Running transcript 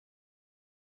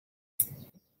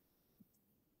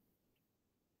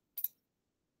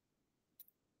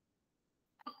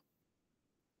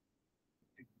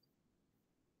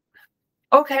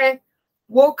Okay,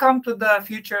 welcome to the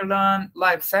Future Learn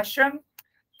live session.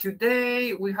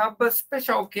 Today we have a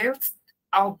special guest,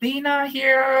 Alvina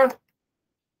here.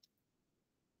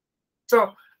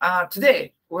 So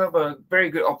today we have a very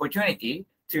good opportunity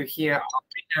to hear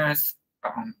Alvina's.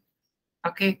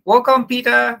 Okay, welcome,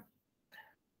 Peter.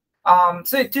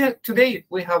 Today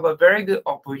we have a very good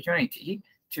opportunity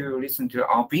to listen to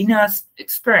Alvina's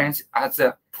experience as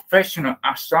a professional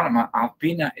astronomer.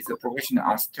 Alvina is a professional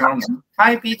astronomer.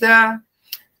 Hi, Peter.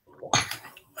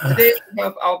 Today we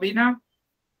have Alvina.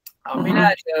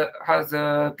 Alvina has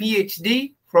a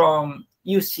PhD from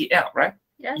UCL, right?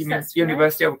 Yes, that's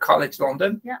University of College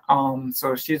London. Yeah.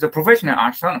 So she's a professional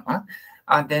astronomer,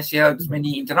 and then she has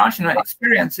many international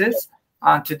experiences.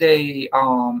 And today,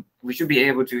 we should be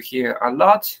able to hear a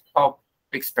lot of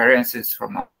experiences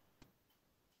from her.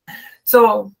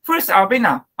 So first,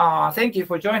 Alvina, thank you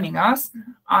for joining us.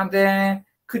 And then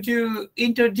could you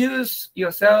introduce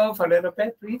yourself a little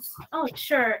bit, please? Oh,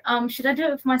 sure. Should I do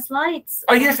it with my slides?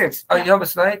 Oh, yes. Oh, Yeah. you have a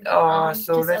slide. So Just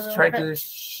a let's little try bit. to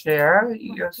share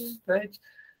your slide.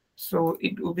 So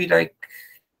it will be like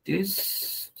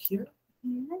this here.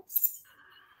 Yes.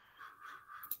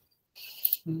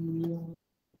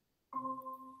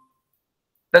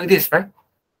 Like this, right?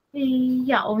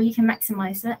 Yeah, or you can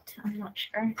maximize it. I'm not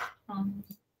sure.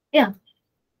 Yeah.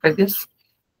 Like this.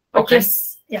 Or Okay.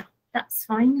 yeah, that's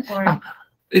fine. Or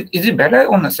Is it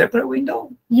better on a separate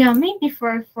window? yeah, maybe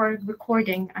for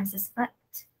recording, I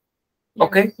suspect. Yeah.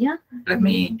 Okay. Yeah. Let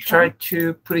me try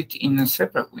to put it in a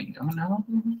separate window now.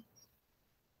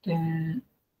 Then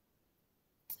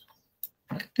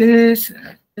like this,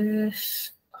 like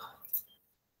this.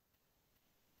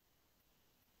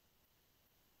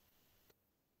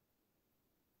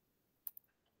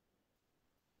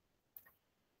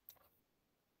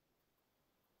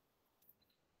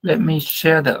 Let me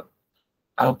share the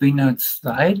Alvina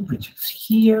slide, which is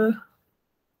here.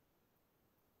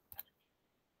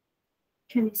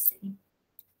 Can you see?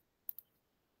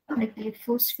 Maybe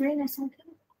full screen or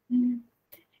something?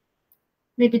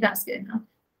 Maybe that's good enough.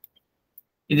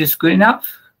 It is good enough?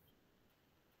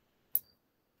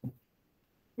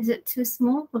 Is it too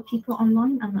small for people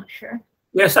online? I'm not sure.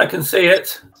 Yes, I can see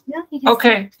it. Yeah, you can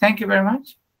Okay, thank you very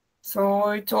much. So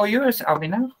it's all yours,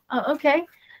 Alvina. Oh, okay.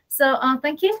 So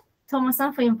thank you,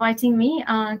 Thomas-san, for inviting me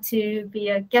to be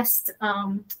a guest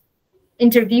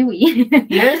interviewee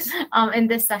Yes. in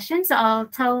this session. So I'll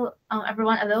tell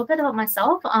everyone a little bit about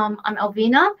myself. I'm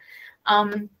Alvina,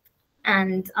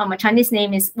 and my Chinese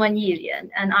name is Wen Yilian,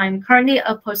 and I'm currently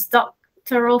a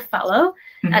postdoctoral fellow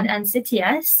at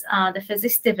NCTS, the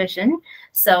physics division.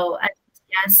 So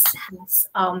NCTS has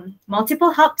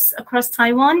multiple hubs across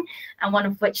Taiwan, and one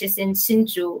of which is in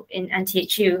Hsinchu in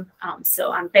NTHU.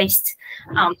 So I'm based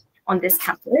on this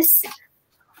campus.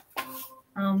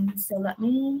 So let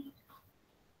me.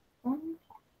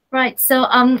 Right. So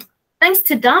thanks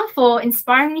to Dan for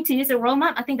inspiring me to use a world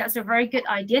map. I think that's a very good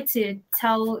idea to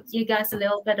tell you guys a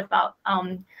little bit about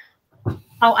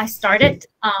how I started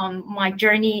my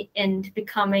journey in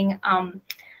becoming an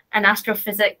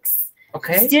astrophysics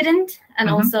student and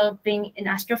also being in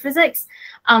astrophysics.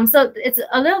 So it's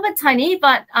a little bit tiny,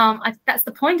 but that's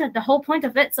the point of the whole point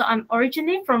of it. So I'm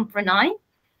originally from Brunei,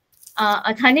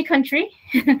 a tiny country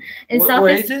in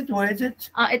Southeast. Where is it?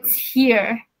 It's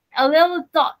here. A little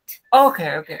dot.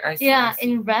 Okay, I see. Yeah, I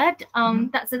see. in red.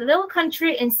 That's a little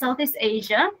country in Southeast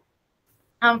Asia,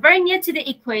 very near to the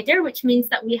equator, which means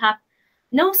that we have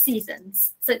no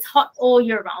seasons. So it's hot all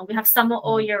year round. We have summer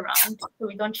all year round, so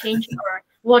we don't change our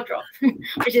wardrobe,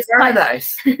 which is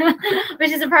Paradise.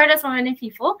 which is a paradise for many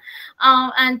people.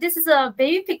 And this is a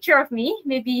baby picture of me.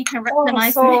 Maybe you can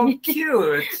recognize so me.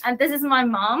 Cute. And this is my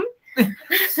mom.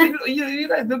 you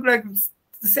guys look like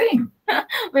the same.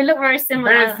 We look very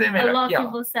similar. Very similar. A lot of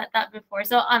people said that before.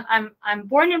 So I'm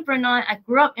born in Brunei. I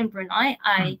grew up in Brunei.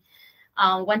 I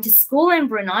went to school in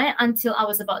Brunei until I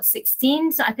was about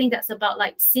 16. So I think that's about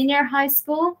like senior high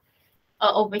school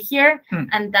over here.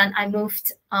 And then I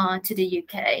moved to the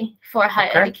UK for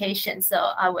higher education. So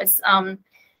I was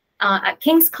at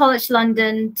King's College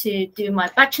London to do my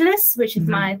bachelor's, which is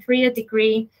my 3-year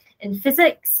degree in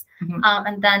physics.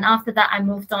 And then after that, I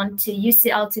moved on to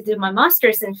UCL to do my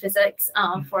master's in physics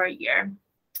for a year.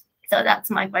 So that's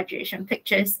my graduation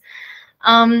pictures.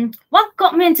 What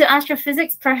got me into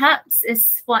astrophysics, perhaps,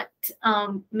 is what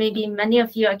maybe many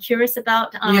of you are curious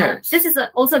about. Yes. This is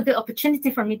also a good opportunity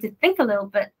for me to think a little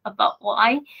bit about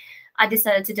why I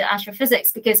decided to do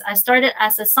astrophysics, because I started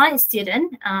as a science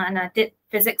student and I did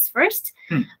physics first.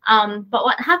 But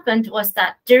what happened was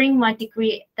that during my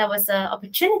degree, there was an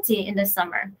opportunity in the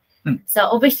summer So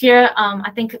over here,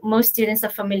 I think most students are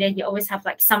familiar. You always have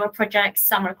like summer projects,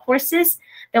 summer courses.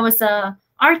 There was a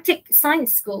Arctic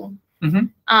Science School,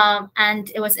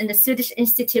 and it was in the Swedish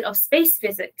Institute of Space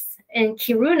Physics in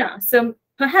Kiruna. So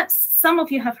perhaps some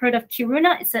of you have heard of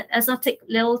Kiruna. It's an exotic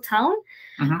little town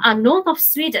north of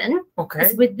Sweden.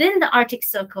 It's within the Arctic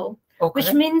Circle,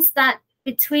 which means that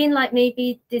between like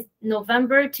maybe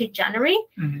November to January,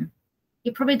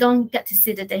 you probably don't get to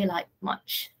see the daylight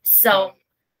much. So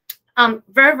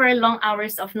very, very long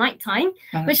hours of nighttime,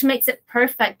 which makes it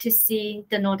perfect to see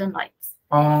the northern lights.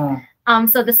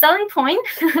 So the selling point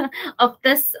of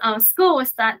this school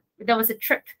was that there was a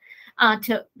trip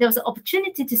there was an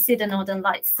opportunity to see the northern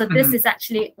lights. So this is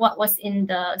actually what was in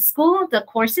the school, the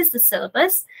courses, the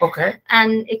syllabus.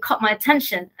 And it caught my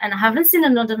attention. And I haven't seen the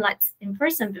northern lights in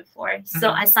person before.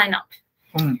 So I signed up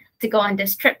to go on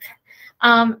this trip.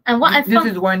 And what I found,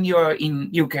 this is when you're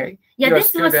in UK. Yeah, you're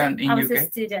this was in I was UK? a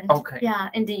student. Yeah,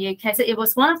 in the UK. So it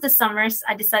was one of the summers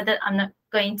I decided I'm not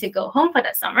going to go home for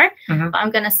that summer, but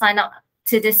I'm going to sign up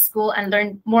to this school and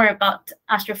learn more about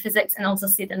astrophysics and also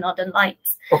see the northern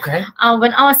lights.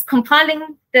 When I was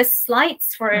compiling the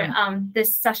slides for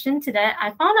this session today,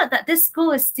 I found out that this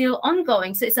school is still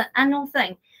ongoing. So it's an annual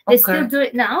thing. They still do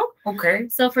it now.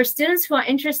 So for students who are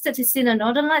interested to see the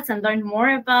northern lights and learn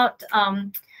more about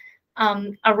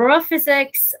aurora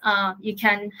physics, you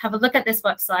can have a look at this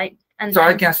website. And so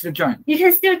I can still join. You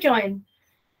can still join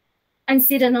and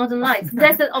see the northern lights.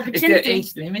 There's an opportunity.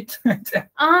 Is there age limit?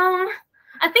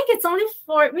 I think it's only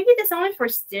for, maybe it's only for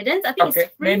students. I think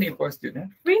it's free, mainly for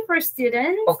students. Free for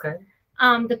students.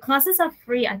 The classes are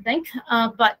free, I think.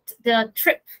 But the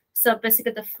trip, so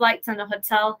basically the flights and the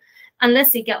hotel,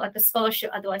 unless you get like a scholarship,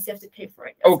 otherwise you have to pay for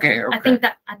it.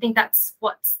 I think that's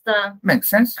what's the makes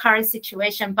sense current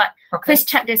situation. But please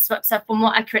check this website for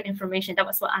more accurate information. That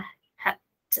was what I had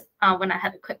when I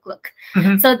had a quick look.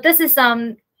 So this is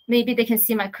maybe they can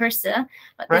see my cursor,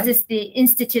 but this is the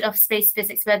Institute of Space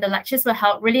Physics where the lectures were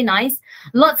held. Really nice.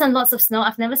 Lots and lots of snow.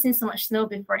 I've never seen so much snow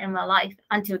before in my life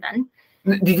until then.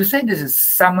 Did you say this is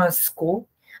summer school?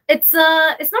 It's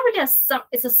not really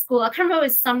it's a school. I can't remember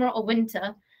if it's summer or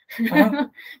winter.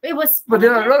 It was. But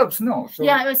there are a lot of snow. So.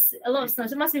 Yeah, it was a lot of snow.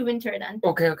 So it must be winter then.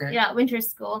 Yeah, winter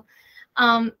school.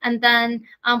 And then,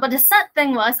 but the sad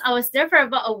thing was, I was there for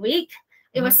about a week.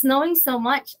 It was snowing so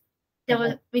much.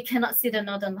 We cannot see the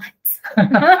northern lights.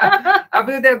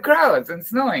 After there are clouds and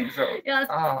snowing, so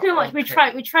yeah, too much. We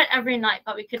tried every night,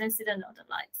 but we couldn't see the northern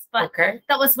lights. But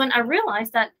that was when I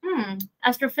realized that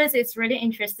astrophysics is really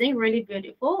interesting, really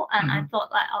beautiful, and I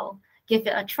thought like I'll give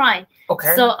it a try.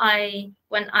 So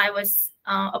when I was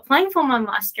applying for my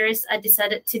master's, I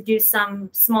decided to do some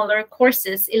smaller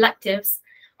courses, electives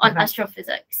on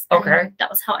astrophysics. And that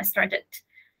was how I started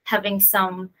having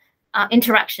some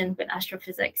interaction with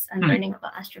astrophysics and learning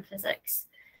about astrophysics.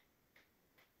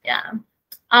 Yeah.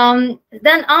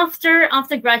 Then after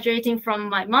graduating from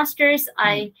my master's,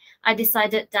 I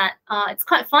decided that it's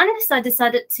quite fun. So I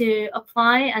decided to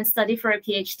apply and study for a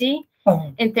PhD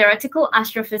in theoretical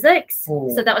astrophysics.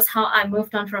 So that was how I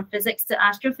moved on from physics to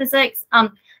astrophysics.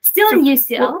 Still in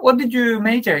UCL. What did you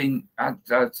major in at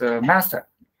master?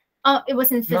 Oh, it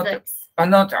was in physics.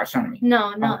 Not astronomy.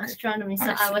 No, not astronomy.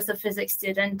 So I was a physics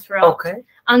student throughout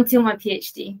until my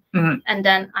PhD, and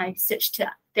then I switched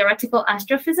to theoretical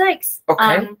astrophysics.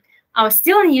 I was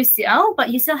still in UCL, but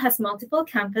UCL has multiple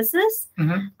campuses,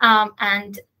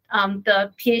 and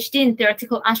the PhD in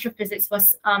theoretical astrophysics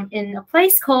was in a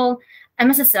place called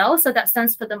MSSL. So that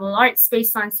stands for the Millard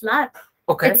Space Science Lab.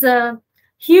 It's a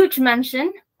huge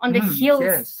mansion on the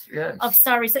hills of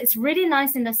Surrey. So it's really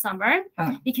nice in the summer.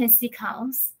 You can see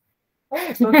cows.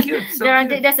 Oh, so cute.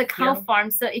 There's a cow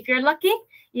farm. So if you're lucky,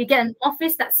 you get an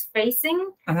office that's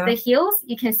facing the hills.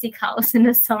 You can see cows in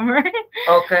the summer.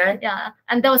 Yeah.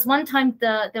 And there was one time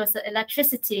there was an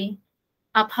electricity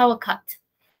power cut,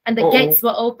 and the gates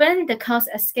were open. The cows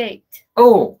escaped.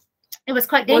 It was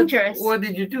quite dangerous. What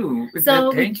did you do? Was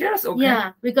that dangerous?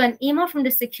 Yeah, we got an email from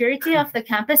the security of the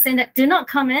campus saying that do not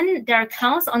come in. There are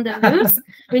cows on the loose.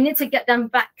 We need to get them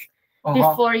back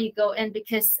before you go in,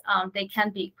 because they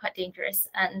can be quite dangerous.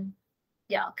 And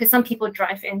yeah, because some people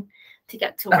drive in to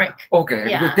get to work.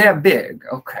 Because they're big.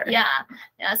 Yeah.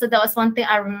 So that was one thing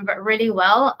I remember really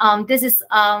well. This is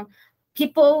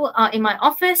people in my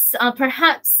office.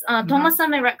 Perhaps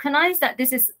Thomas-san may recognize that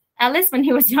this is Alice when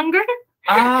he was younger.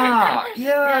 I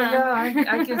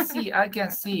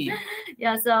can see.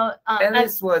 Yeah, so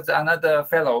Alice was another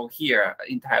fellow here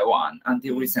in Taiwan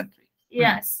until recently.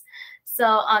 Yes.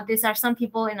 So these are some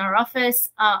people in our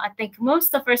office. I think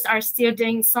most of us are still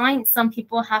doing science. Some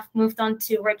people have moved on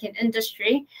to work in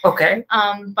industry. Okay.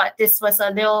 But this was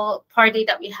a little party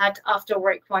that we had after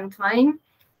work one time.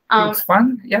 Looks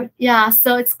fun. Yeah. Yeah.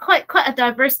 So it's quite a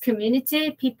diverse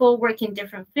community. People work in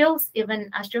different fields, even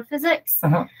astrophysics.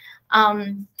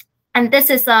 And this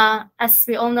is as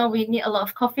we all know, we need a lot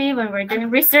of coffee when we're doing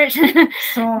research.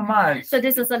 So much. So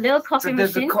this is a little coffee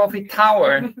there's machine. a coffee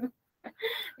tower.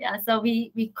 Yeah, so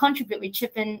we contribute, we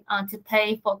chip in to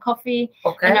pay for coffee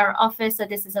Okay. in our office. So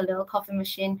this is a little coffee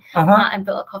machine and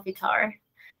built a coffee tower.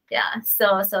 Yeah,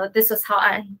 so this was how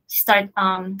I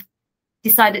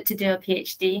decided to do a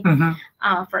PhD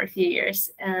for a few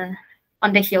years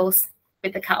on the hills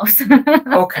with the cows.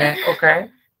 Okay.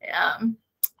 Yeah.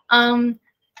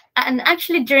 And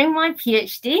actually, during my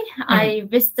PhD, I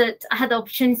had the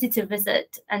opportunity to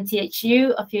visit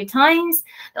NTHU a few times.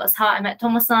 That was how I met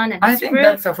Tomo-san and his I think group.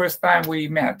 that's the first time we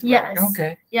met. Yes. Right?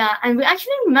 Okay. Yeah, and we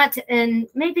actually met in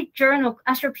maybe journal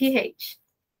Astro PH.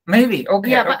 Maybe.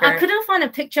 Okay. Yeah, but okay. I couldn't find a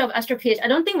picture of Astro PH. I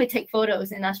don't think we take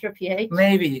photos in Astro PH.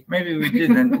 Maybe we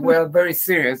didn't. We're very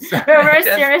serious. We're very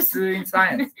serious. Doing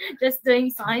science. Just doing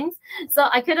science. So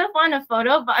I couldn't find a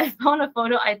photo, but I found a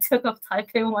photo I took of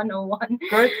Taipei 101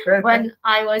 when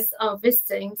I was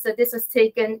visiting. So this was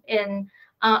taken in,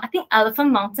 I think,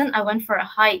 Elephant Mountain. I went for a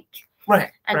hike.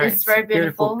 Right. And it's very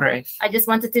beautiful. Place. I just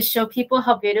wanted to show people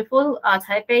how beautiful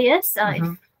Taipei is.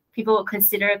 If people would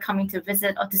consider coming to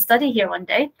visit or to study here one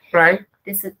day, right?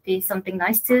 This would be something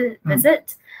nice to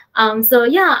visit. So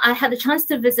yeah, I had a chance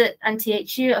to visit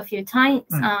NTHU a few times,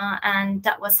 and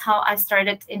that was how I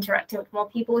started interacting with more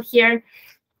people here.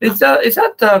 Is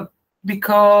that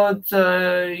because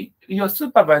your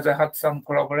supervisor had some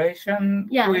collaboration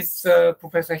with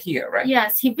professor here, right?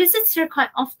 Yes, he visits here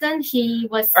quite often. He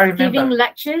was giving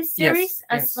lecture series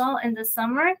as well in the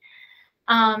summer.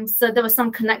 So there was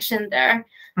some connection there.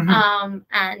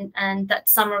 And that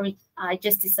summer I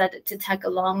just decided to tag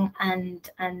along and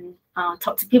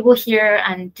talk to people here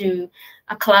and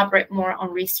collaborate more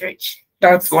on research.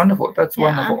 That's wonderful. That's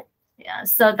wonderful. Yeah,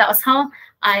 so that was how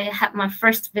I had my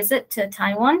first visit to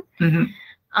Taiwan.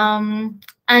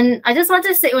 And I just wanted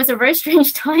to say it was a very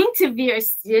strange time to be a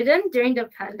student during the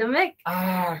pandemic.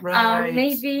 Right.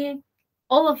 Maybe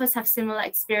all of us have similar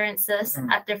experiences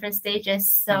at different stages.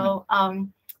 So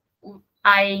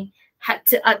I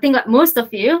think like most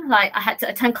of you, like I had to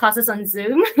attend classes on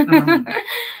Zoom.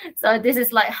 So this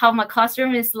is like how my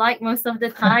classroom is like most of the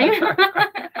time.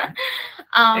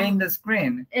 In the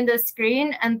screen.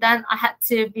 And then I had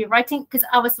to be writing because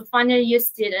I was a final year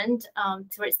student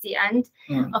towards the end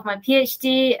of my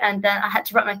PhD, and then I had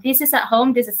to write my thesis at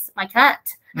home. This is my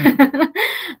cat.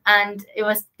 And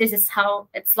this is how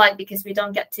it's like because we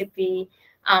don't get to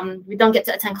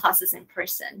attend classes in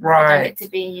person. Right. We don't get to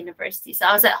be in university. So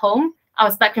I was at home. I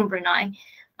was back in Brunei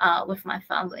with my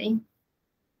family.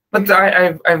 But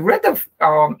I read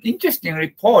an interesting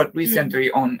report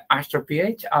recently on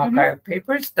AstroPH archive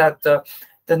papers that the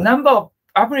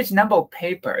average number of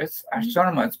papers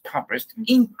astronomers published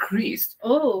increased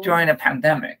during the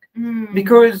pandemic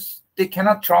because they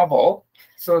cannot travel.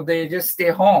 So they just stay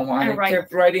home and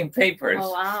kept writing papers.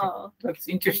 Oh, wow. That's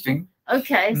interesting.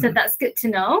 Okay, so that's good to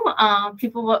know.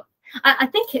 I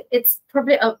think it's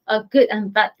probably a good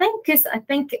and bad thing because I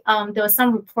think there was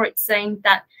some reports saying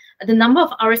that the number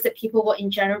of hours that people work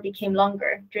in general became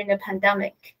longer during the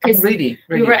pandemic. Because really?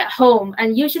 We were at home.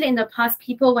 And usually in the past,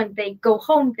 people, when they go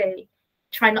home, they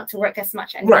try not to work as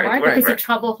much anymore because you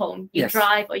travel home. You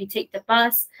drive or you take the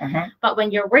bus. But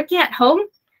when you're working at home,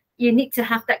 you need to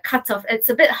have that cutoff. It's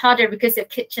a bit harder because your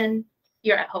kitchen,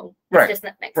 you're at home. It's just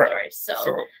not next door. So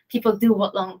people do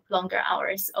work longer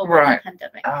hours over the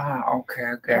pandemic.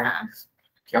 Okay. Yeah.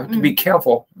 You have to be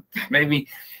careful. Maybe,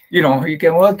 you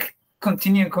can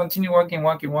continue working,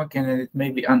 and it may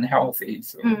be unhealthy.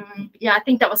 So. Yeah, I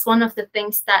think that was one of the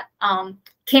things that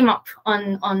came up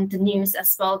on the news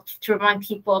as well to remind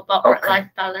people about work-life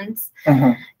balance.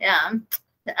 Yeah.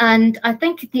 And I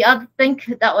think the other thing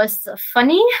that was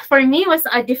funny for me was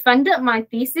I defended my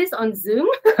thesis on Zoom.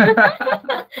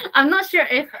 I'm not sure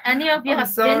if any of you have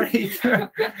sorry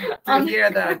to hear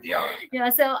that.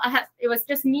 Yeah, so it was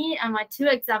just me and my two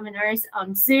examiners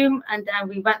on Zoom, and then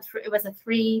we went through. It was a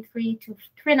 3 to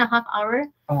 3.5 hour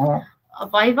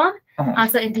viva.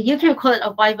 So in the UK we call it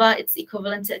a viva. It's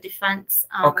equivalent to a defense.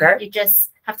 You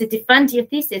just have to defend your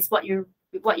thesis, what you've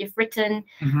written.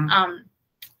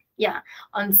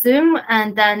 On Zoom,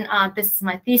 and then this is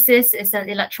my thesis. It's an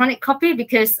electronic copy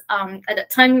because at the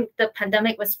time the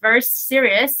pandemic was very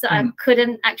serious, so I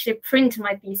couldn't actually print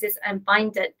my thesis and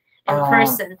bind it in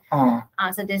person.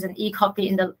 So there's an e-copy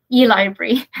in the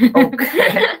e-library.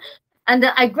 Okay. And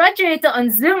then I graduated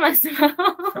on Zoom as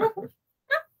well,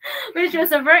 which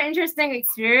was a very interesting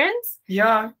experience.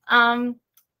 Yeah.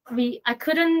 I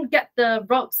couldn't get the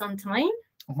robes on time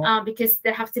because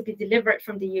they have to be delivered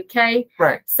from the UK.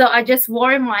 Right. So I just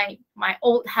wore my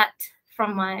old hat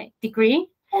from my degree.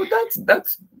 Oh,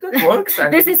 that works.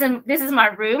 This is my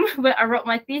room where I wrote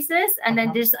my thesis, and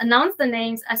then just announce the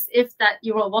names as if that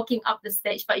you were walking up the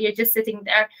stage, but you're just sitting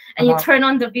there, and you turn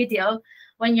on the video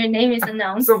when your name is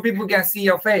announced, so people can see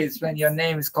your face when your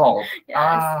name is called.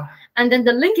 Yes. And then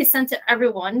the link is sent to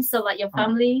everyone, so like your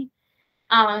family,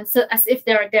 so as if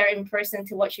they're there in person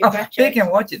to watch your lecture. They can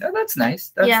watch it. Oh, that's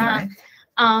nice. That's nice.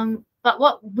 But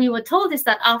what we were told is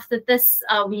that after this,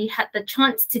 we had the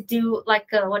chance to do like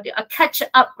a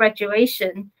catch-up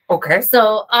graduation. Okay.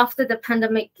 So after the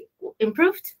pandemic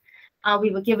improved,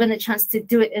 we were given a chance to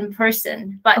do it in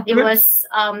person. But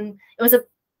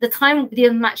the time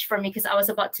didn't match for me because I was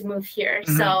about to move here,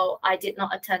 so I did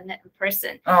not attend it in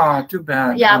person. Oh, too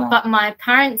bad. Yeah, but my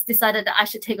parents decided that I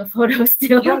should take a photo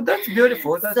still. Yeah, that's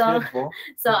beautiful. That's beautiful.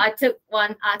 So I took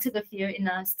a few in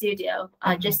a studio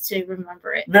just to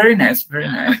remember it. Very nice. Very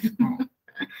nice.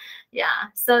 Yeah.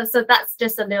 So that's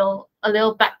just a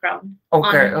little background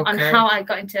on how I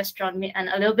got into astronomy and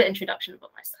a little bit introduction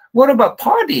about myself. What about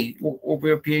party of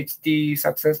your PhD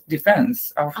success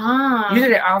defense?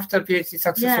 Usually after PhD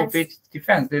successful PhD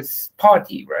defense, there's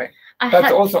party, right?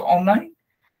 That's also online?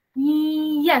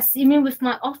 Yes, you mean with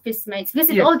my office mates, because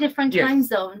it's all different time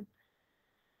zone.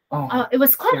 It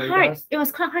was quite hard. It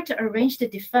was quite hard to arrange the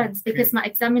defense because my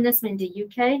examiners were in the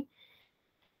UK.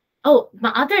 Oh, my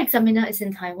other examiner is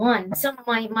in Taiwan. So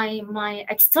my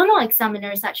external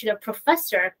examiner is actually a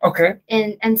professor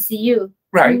in NCU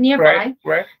nearby.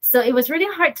 Right. So it was really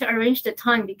hard to arrange the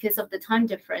time because of the time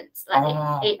difference,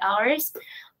 like 8 hours.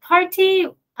 Party,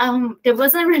 there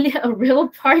wasn't really a real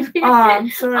party.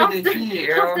 I'm sorry to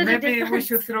hear. Maybe we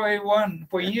should throw one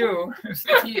for you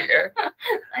here.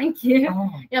 Thank you.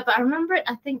 Yeah, but I remember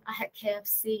I think I had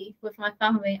KFC with my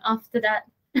family after that.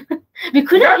 We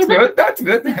couldn't That's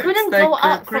good. We couldn't go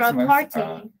out for a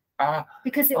party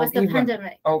because it was the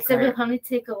pandemic. So we only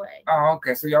take away.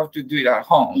 Okay. So you have to do it at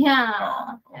home.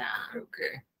 Yeah.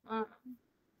 Okay.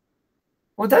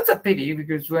 Well, that's a pity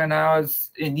because when I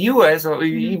was in US or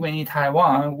even in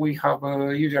Taiwan, we have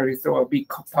usually throw a big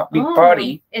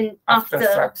party after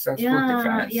successful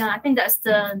defense. Yeah, I think that's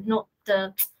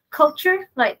the culture,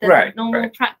 like the normal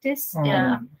practice.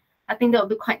 Yeah. I think that would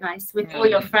be quite nice with all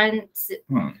your friends,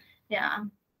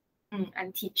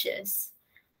 and teachers,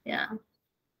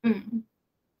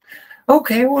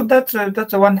 Okay, well, that's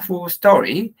a wonderful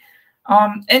story.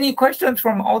 Any questions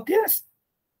from audience?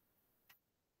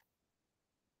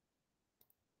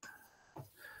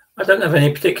 I don't have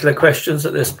any particular questions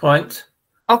at this point.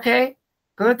 Okay,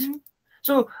 good.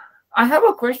 So I have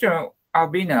a question,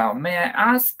 Alvina. May I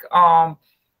ask,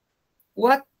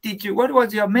 what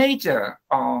was your major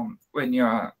when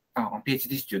you're a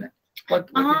PhD student?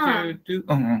 What did you do?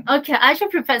 Okay, I actually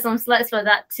prepared some slides for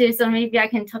that too, so maybe I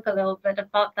can talk a little bit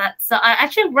about that. So I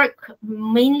actually work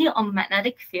mainly on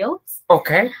magnetic fields.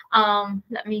 Okay.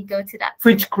 Let me go to that.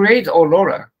 Which create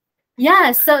aurora.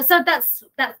 Yeah, so that's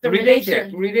the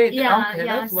relation. Related. Yeah, okay,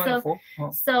 that's wonderful.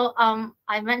 So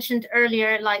I mentioned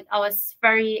earlier, like I was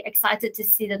very excited to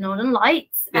see the northern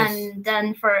lights, and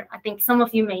then I think some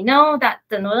of you may know that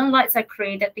the northern lights are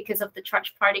created because of the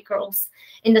charged particles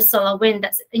in the solar wind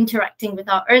that's interacting with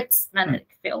our Earth's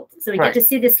magnetic field. So we get to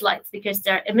see these lights because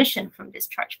they're emission from these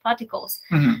charged particles.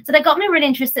 So that got me really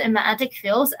interested in magnetic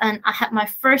fields, and I had my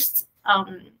first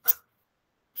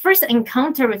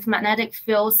encounter with magnetic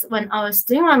fields when I was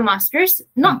doing my master's,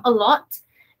 not a lot.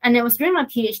 And it was during my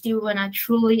PhD when I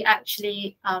truly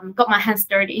actually got my hands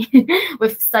dirty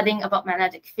with studying about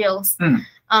magnetic fields.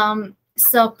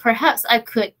 So perhaps I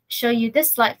could show you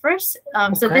this slide first.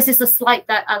 So this is the slide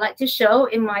that I like to show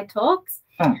in my talks.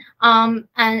 And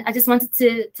I just wanted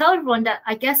to tell everyone that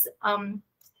I guess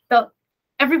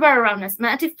everywhere around us,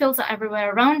 magnetic fields are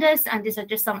everywhere around us. And these are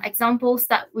just some examples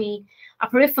that we are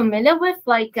pretty familiar with,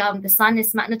 like the sun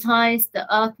is magnetized, the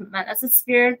earth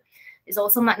magnetosphere is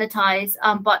also magnetized,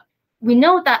 but we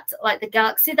know that like the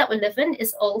galaxy that we live in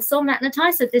is also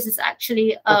magnetized. So this is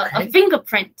actually a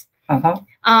fingerprint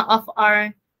of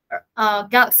our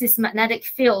galaxy's magnetic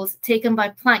fields taken by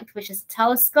Planck, which is a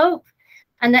telescope.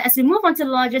 And then as we move on to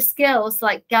larger scales,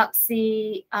 like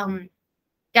galaxies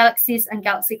and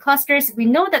galaxy clusters, we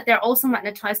know that they're also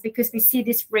magnetized because we see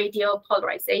this radial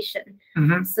polarization.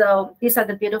 So these are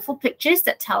the beautiful pictures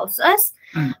that tells us.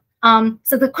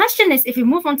 So the question is, if we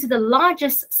move on to the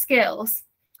largest scales,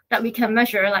 that we can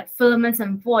measure, like filaments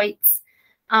and voids,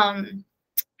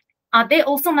 are they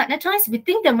also magnetized? We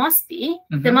think they must be.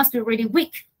 They must be really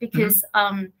weak because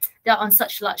they're on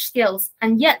such large scales.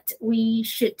 And yet we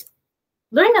should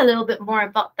learn a little bit more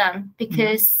about them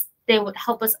because they would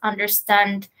help us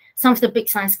understand some of the big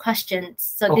science questions.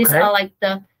 So these are like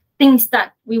the things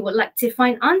that we would like to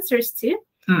find answers to.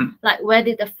 Like, where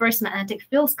did the first magnetic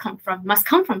fields come from? Must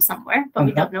come from somewhere, but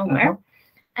we don't know where.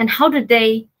 And how do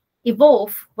they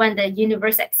evolve when the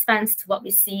universe expands to what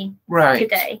we see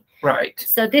today?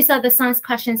 So these are the science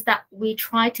questions that we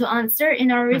try to answer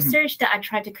in our research, that I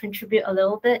try to contribute a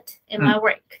little bit in my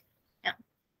work.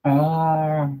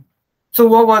 Oh, so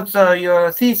what was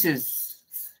your thesis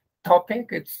topic?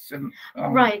 It's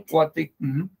what the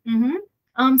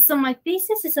so my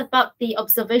thesis is about the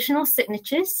observational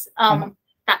signatures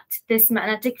that these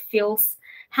magnetic fields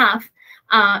have,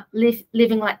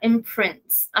 leaving like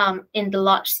imprints in the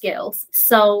large scales.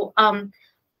 So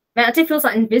magnetic fields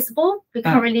are invisible. We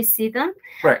can't really see them.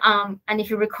 And if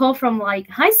you recall from like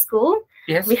high school,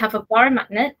 we have a bar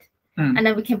magnet, and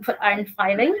then we can put iron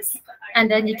filings, and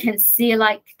then you can see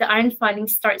like the iron filing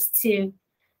starts to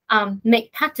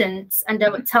make patterns, and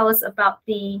that would tell us about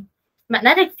the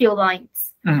magnetic field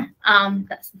lines.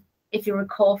 That's, if you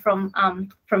recall from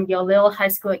your little high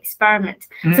school experiment.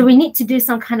 So we need to do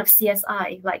some kind of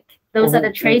CSI, like those are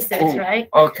the traces, right?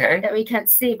 That we can't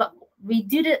see, but we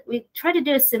try to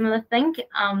do a similar thing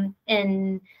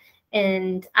in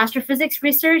astrophysics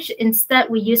research. Instead,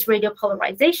 we use radio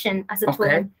polarization as a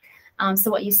tool.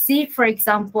 So what you see, for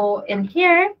example, in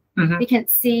here, you can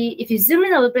see, if you zoom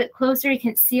in a little bit closer, you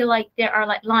can see like there are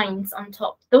like lines on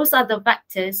top. Those are the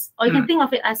vectors, or you can think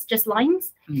of it as just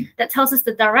lines that tells us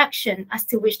the direction as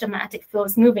to which the magnetic field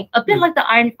is moving, a bit like the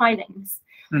iron filings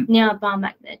near a bar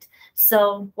magnet.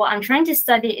 So what I'm trying to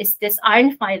study is this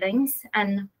iron filings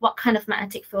and what kind of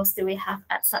magnetic fields do we have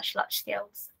at such large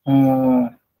scales.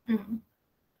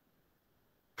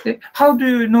 How do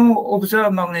you know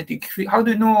observe magnetic field? How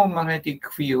do you know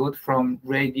magnetic field from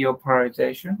radio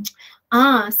polarization?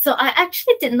 So I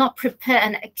actually did not prepare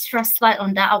an extra slide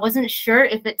on that. I wasn't sure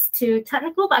if it's too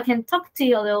technical, but I can talk to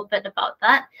you a little bit about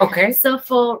that. So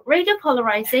for radio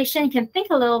polarization, you can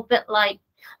think a little bit like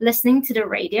listening to the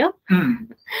radio.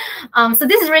 So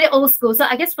this is really old school. So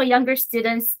I guess for younger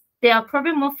students, they are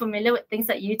probably more familiar with things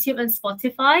like YouTube and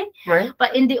Spotify.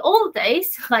 But in the old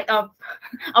days, like our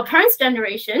parents'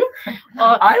 generation, or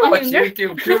I watch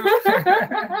YouTube too.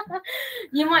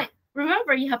 You might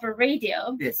remember you have a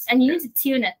radio, and you need to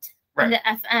tune it in the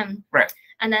FM,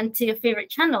 and then to your favorite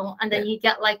channel, and then you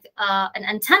get like an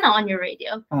antenna on your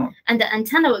radio, and the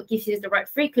antenna will give you the right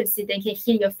frequency. Then you can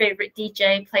hear your favorite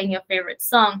DJ playing your favorite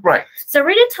song. So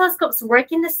radio telescopes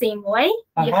work in the same way.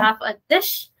 You have a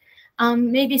dish.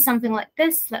 Maybe something like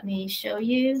this. Let me show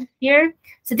you here.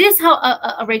 So this is how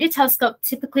a radio telescope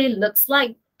typically looks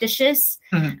like, dishes.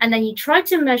 And then you try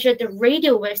to measure the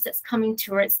radio waves that's coming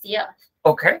towards the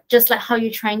Earth. Just like how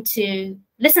you're trying to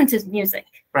listen to music.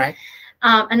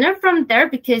 And then from there,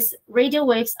 because radio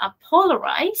waves are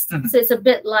polarized, so it's a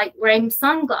bit like wearing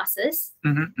sunglasses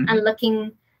and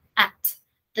looking at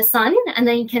the sun, and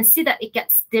then you can see that it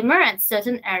gets dimmer at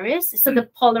certain areas. So the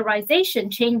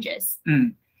polarization changes.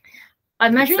 By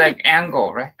measuring it's like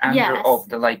angle, right? Angle of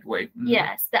the light wave.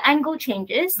 Yes, the angle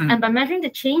changes, and by measuring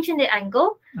the change in the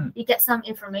angle, you get some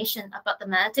information about the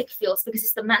magnetic fields, because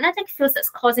it's the magnetic fields that's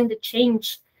causing the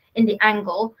change in the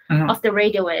angle of the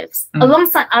radio waves,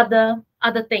 alongside other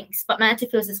things. But magnetic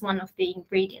fields is one of the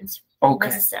ingredients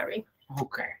necessary.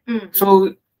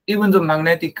 So even the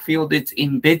magnetic field is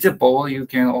invisible, you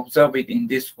can observe it in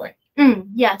this way.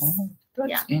 Yes.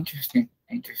 That's interesting.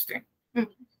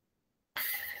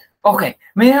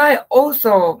 May I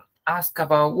also ask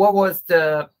about what was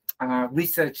the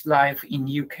research life in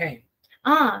UK?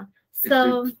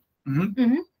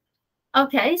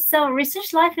 So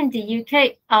research life in the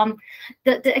UK,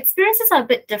 the experiences are a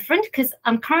bit different, because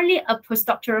I'm currently a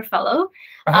postdoctoral fellow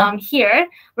here,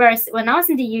 whereas when I was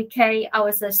in the UK, I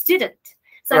was a student.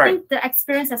 So I think the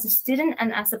experience as a student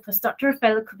and as a postdoctoral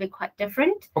fellow could be quite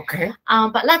different.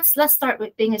 But let's start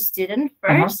with being a student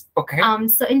first.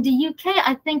 So in the UK,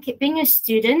 I think being a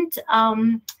student,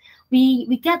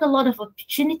 we get a lot of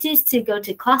opportunities to go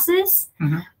to classes.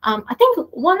 I think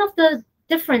one of the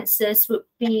differences would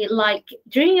be like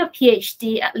during your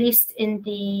PhD, at least in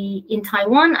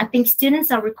Taiwan, I think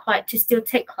students are required to still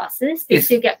take classes. They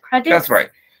still get credits. That's right.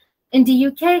 In the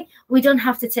UK, we don't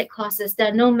have to take classes. There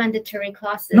are no mandatory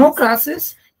classes. No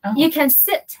classes? You can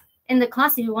sit in the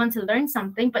class if you want to learn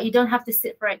something, but you don't have to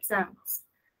sit for exams.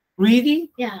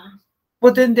 Really? Yeah.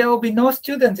 But then there will be no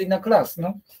students in the class,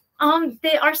 no?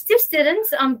 They are still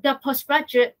students. They're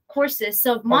postgraduate courses,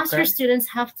 so master students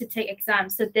have to take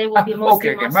exams. So they will be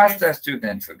mostly master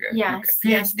students. Okay. Yes.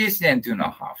 PhD students do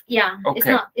not have. Yeah.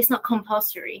 It's not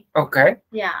compulsory. Okay.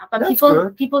 Yeah, but That's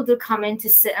people do come in to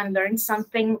sit and learn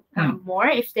something more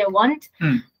if they want.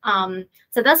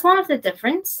 So that's one of the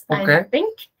difference, I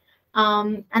think.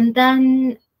 And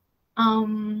then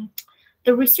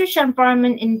the research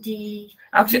environment in the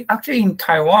actually in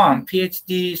Taiwan,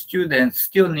 PhD students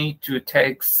still need to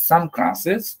take some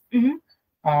classes.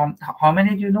 How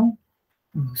many do you know?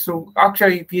 So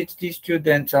actually, PhD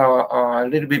students are a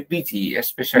little bit busy,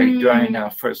 especially during the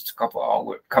first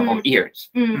couple of years.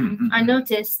 I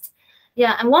noticed.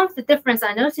 Yeah, and one of the difference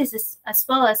I noticed is as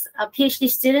well as PhD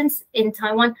students in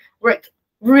Taiwan work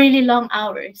really long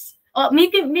hours. Or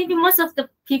maybe most of the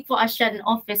people I shared an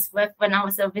office with when I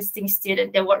was a visiting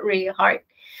student, they work really hard.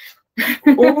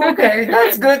 Okay,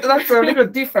 that's good. That's a little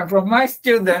different from my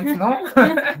students, no?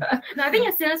 No, I think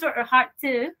your students work hard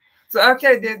too. So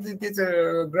actually, there's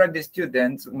a graduate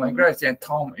student. My graduate student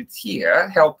Tom is here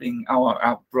helping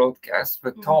our broadcast.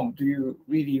 But Tom, do you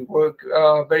really work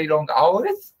very long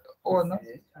hours or not?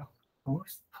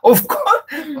 Of course.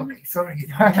 Okay, sorry.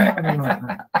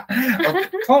 Okay.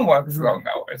 Tom works long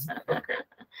hours. Okay.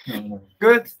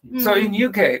 Good. So in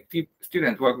UK,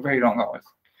 students work very long hours.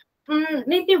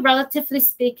 Maybe relatively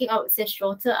speaking, I would say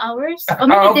shorter hours. Or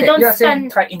maybe they don't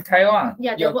spend in Taiwan.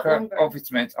 Yeah, they work longer.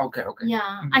 Office mates. Okay.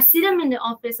 Yeah, I see them in the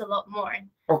office a lot more.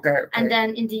 Okay. And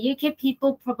then in the UK,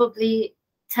 people probably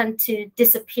tend to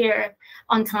disappear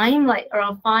on time, like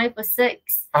around 5 or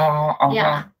 6.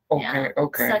 Yeah. Okay.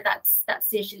 So that's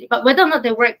usually, but whether or not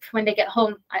they work when they get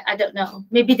home, I don't know.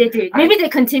 Maybe they do. Maybe they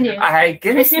continue. I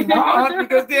guess not,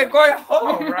 because they're going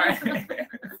home, right?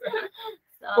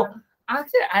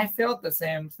 Actually, I felt the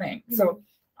same thing. So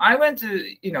I went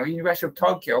to University of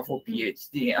Tokyo for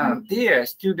PhD, and there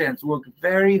students work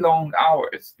very long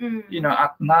hours.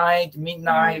 At night,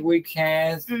 midnight,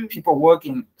 weekends,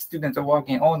 students are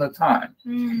working all the time.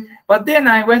 But then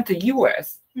I went to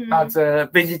US as a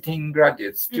visiting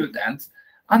graduate student,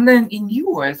 and then in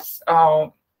US,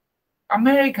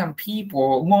 American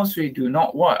people mostly do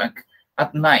not work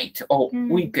at night or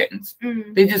weekends.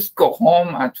 They just go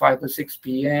home at 5 or 6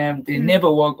 p.m. They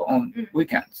never work on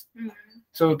weekends.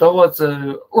 So that was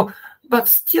but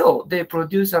still they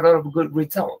produce a lot of good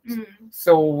results.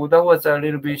 So that was a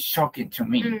little bit shocking to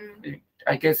me.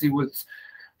 I guess it was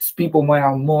people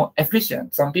are more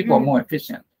efficient. Some people are more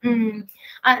efficient. And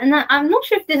I'm not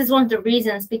sure if this is one of the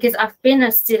reasons, because I've been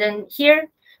a student here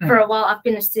for a while. I've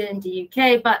been a student in the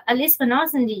UK, but at least when I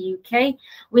was in the UK,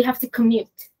 we have to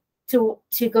commute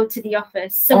to go to the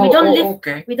office. So we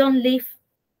don't live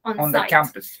on site. The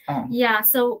campus. Yeah.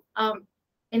 So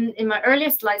in my earlier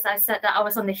slides, I said that I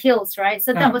was on the hills, right?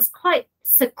 So that was quite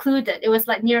secluded. It was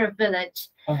like near a village.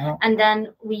 And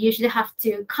then we usually have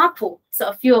to carpool. So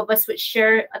a few of us would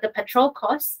share the petrol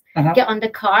costs, get on the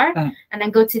car, and then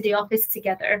go to the office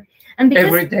together. And because,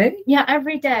 every day? Yeah,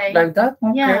 every day. Like that?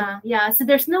 Okay. Yeah. So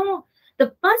there's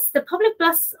the public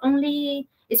bus only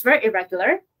is very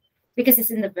irregular because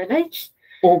it's in the village.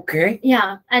 Okay.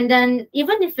 Yeah. And then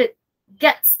even if it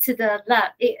gets to the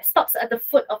lab, it stops at the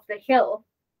foot of the hill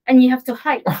and you have to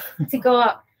hike to go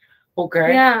up.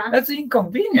 Okay. Yeah. That's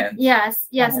inconvenient. Yes.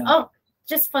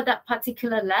 Just for that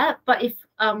particular lab. But if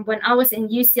when I was in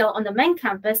UCL on the main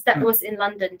campus, that was in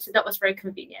London, so that was very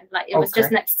convenient. Like it was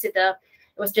just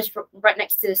right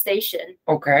next to the station.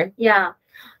 Okay. Yeah.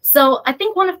 So I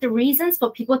think one of the reasons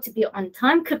for people to be on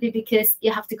time could be because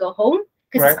you have to go home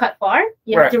because it's quite far.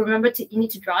 You have to remember you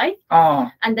need to drive.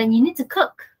 And then you need to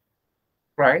cook.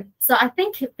 Right. So I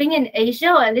think being in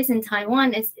Asia, or at least in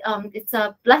Taiwan, is it's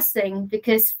a blessing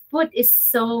because food is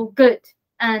so good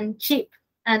and cheap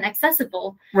and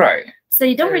accessible. Right. So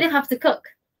you don't really have to cook,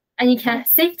 and you can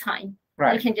save time.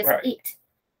 Right. You can just eat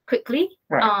quickly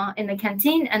in the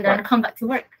canteen and then come back to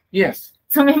work. Yes.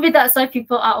 So maybe that's why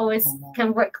people are always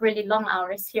can work really long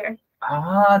hours here.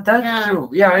 That's true.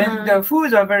 Yeah, and the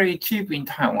foods are very cheap in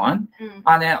Taiwan.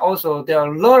 And then also there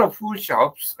are a lot of food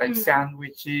shops like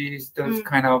sandwiches, those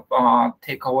kind of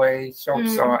takeaway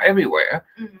shops are everywhere.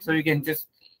 So you can just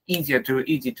easy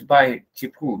to buy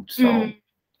cheap food. So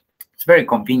it's very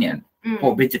convenient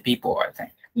for busy people, I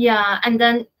think. Yeah, and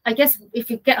then I guess if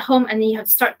you get home and then you have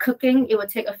to start cooking, it will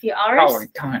take a few hours.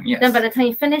 Time, yes. Then by the time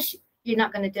you finish, you're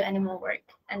not going to do any more work,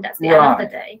 and that's the end of the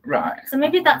day. Right. So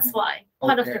maybe that's why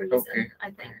part of the reason.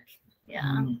 I think.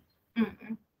 Yeah.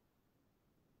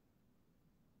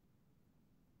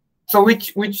 So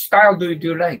which style do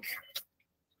you like?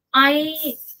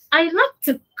 I like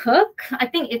to cook. I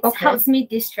think it helps me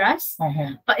distress,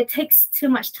 but it takes too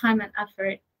much time and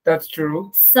effort. That's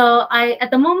true. So at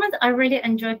the moment, I really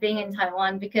enjoy being in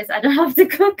Taiwan because I don't have to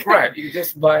cook. Right, you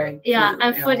just buy. Yeah, food,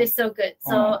 and yeah. food is so good.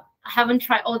 So I haven't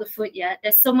tried all the food yet.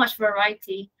 There's so much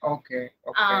variety. Okay.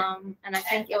 And I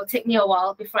think it will take me a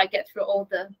while before I get through all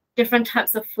the different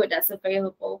types of food that's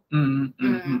available.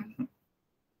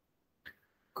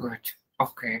 Good.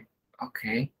 Okay.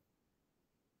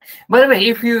 By the way,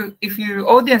 if you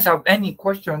audience have any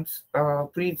questions,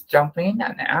 please jump in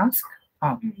and ask.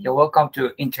 You're welcome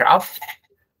to interrupt.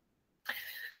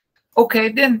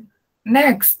 Okay, then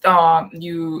next,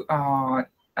 you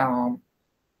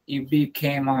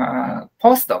became a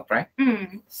postdoc, right?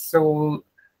 So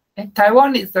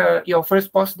Taiwan is your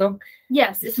first postdoc?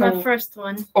 Yes, it's my first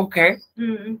one. Okay.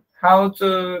 How's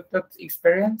that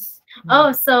experience?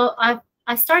 Oh, so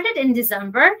I started in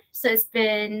December, so it's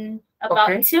been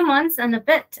about 2 months and a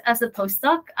bit as a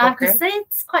postdoc. I have to say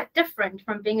it's quite different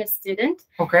from being a student.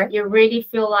 Okay. You really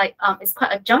feel like it's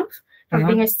quite a jump from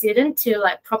being a student to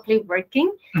like properly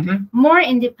working, more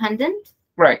independent.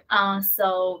 Right.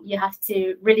 So you have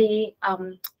to really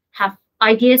have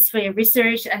ideas for your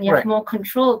research, and you have more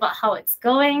control about how it's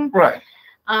going. Right.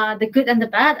 The good and the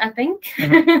bad, I think.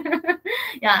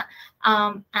 Yeah.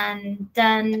 And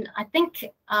then I think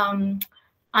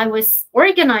I was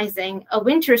organizing a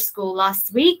winter school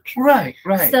last week. Right.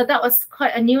 So that was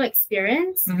quite a new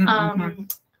experience.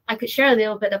 I could share a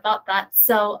little bit about that.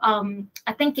 So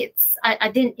I think I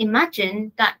didn't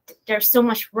imagine that there's so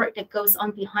much work that goes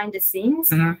on behind the scenes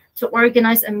to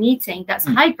organize a meeting that's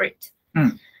hybrid.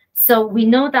 So we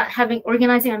know that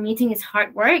organizing a meeting is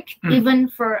hard work, even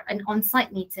for an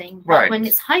on-site meeting. But when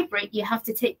it's hybrid, you have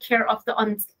to take care of the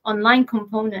online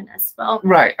component as well.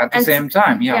 Right, at the same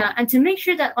time, Yeah, and to make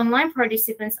sure that online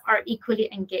participants are equally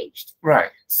engaged. Right.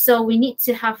 So we need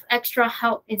to have extra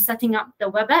help in setting up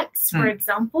the WebEx, for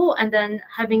example, and then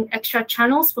having extra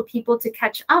channels for people to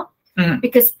catch up.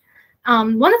 Because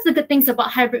one of the good things about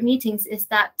hybrid meetings is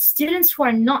that students who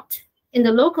are not in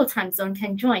the local time zone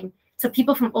can join. So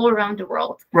people from all around the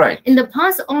world. Right. In the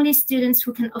past, only students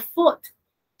who can afford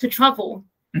to travel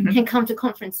can come to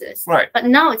conferences. Right. But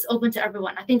now it's open to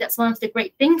everyone. I think that's one of the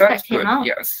great things that came out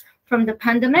from the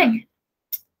pandemic.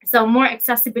 So more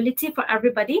accessibility for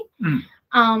everybody.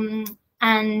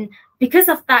 And because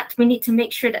of that, we need to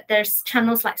make sure that there's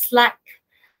channels like Slack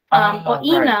or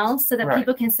emails so that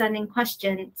people can send in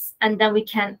questions, and then we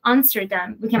can answer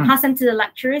them. We can pass them to the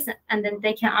lecturers, and then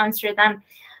they can answer them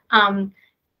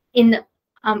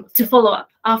to follow up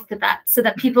after that, so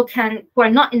that people who are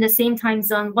not in the same time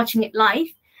zone watching it live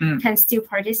can still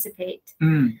participate.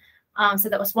 So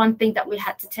that was one thing that we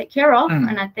had to take care of,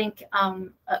 and I think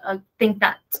a thing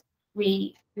that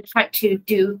we tried to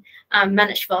do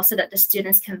manage well so that the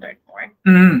students can learn more.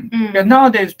 Yeah,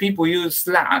 nowadays people use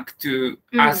Slack to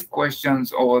ask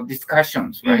questions or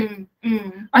discussions, right?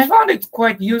 I found it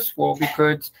quite useful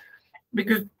because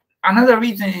another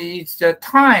reason is the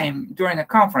time during the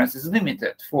conference is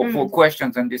limited for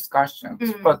questions and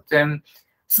discussions. But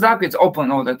Slack is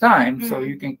open all the time, so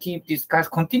you can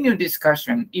continue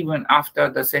discussion even after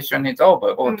the session is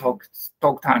over or talk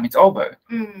time is over.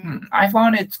 I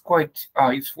found it quite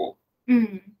useful.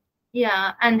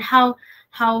 Yeah, and how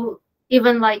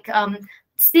even like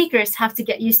speakers have to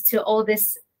get used to all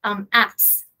these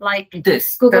apps. Like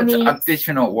Google Meet,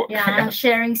 additional work. Yeah,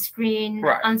 sharing screen,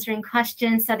 answering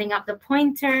questions, setting up the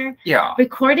pointer,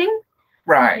 recording.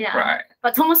 Right.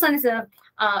 But Tomo-san is a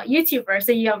YouTuber,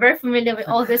 so you are very familiar with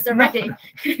all this already.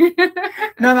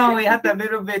 No, we had a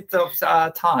little bit of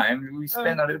time. We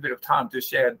spent a little bit of time to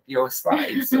share your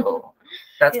slides, so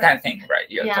that's kind of thing, right?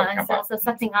 You're talking about. So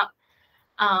setting up.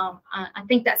 I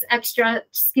think that's extra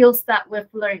skills that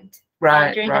we've learned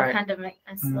during the pandemic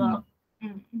as well.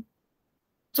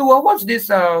 So what was this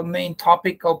main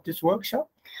topic of this workshop?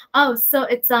 Oh, so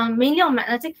it's mainly on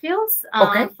magnetic fields.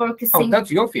 Focusing. Oh,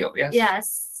 that's your field, yes.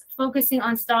 Yes, focusing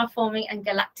on star forming and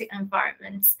galactic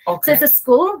environments. Okay. So it's a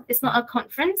school. It's not a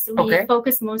conference. We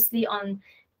focus mostly on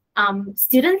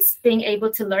students being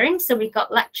able to learn. So we got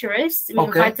lecturers. We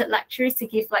invited lecturers to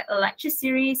give like a lecture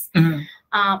series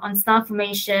on star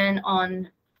formation, on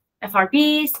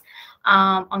FRBs.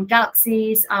 On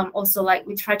galaxies, also like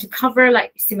we try to cover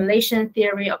like simulation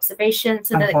theory, observation,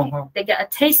 so that they get a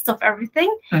taste of everything,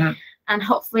 and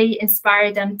hopefully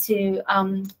inspire them to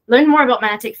learn more about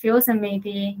magnetic fields and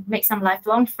maybe make some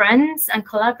lifelong friends and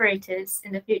collaborators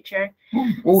in the future.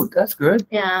 Oh, that's good.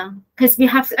 Yeah, because we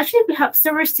have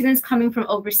several students coming from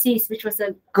overseas, which was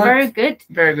very good,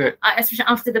 especially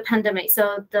after the pandemic.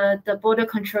 So the border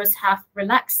controls have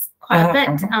relaxed quite a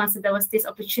bit. So there was this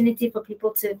opportunity for people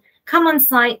to come on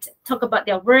site, talk about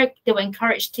their work. They were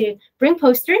encouraged to bring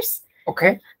posters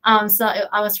Okay. So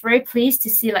I was very pleased to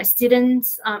see like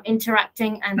students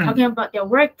interacting and talking about their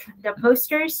work, their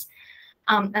posters,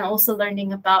 and also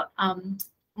learning about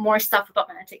more stuff about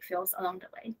magnetic fields along the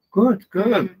way. Good,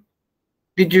 good.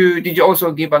 Did you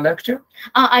also give a lecture?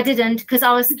 I didn't, because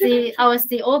I was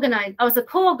a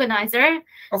co-organizer.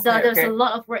 Okay, So there was a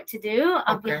lot of work to do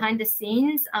behind the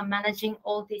scenes, managing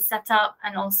all the setup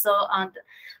and also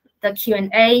the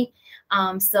Q&A.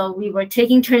 So we were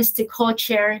taking turns to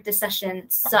co-chair the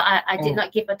sessions. So I did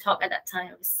not give a talk at that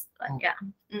time. It was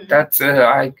like, That's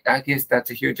I guess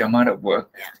that's a huge amount of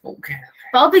work. Yeah. Okay.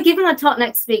 But I'll be giving a talk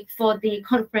next week for the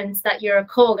conference that you're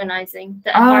co-organizing, the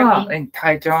FRB. In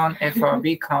Taichung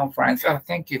FRB conference. Oh,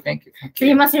 thank you. So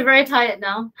you must be very tired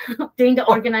now doing the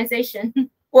organization.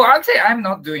 Well, I'd say I'm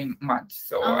not doing much,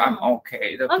 so I'm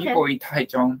okay. The people in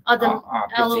Taichung are the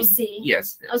busy. LOC.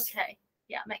 Yes. Okay.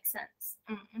 Yeah, makes sense.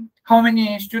 How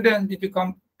many students did you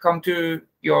come to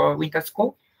your winter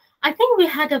school? I think we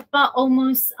had about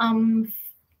almost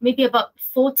maybe about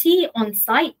 40 on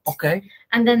site. Okay.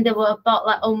 And then there were about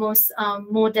like almost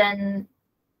more than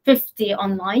 50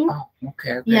 online. Oh,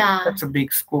 okay. Yeah. That's a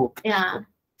big school. Yeah.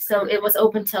 So it was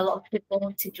open to a lot of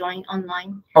people to join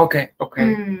online. Okay.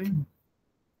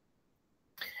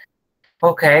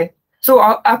 Okay. So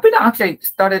Alvina actually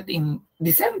started in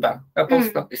December,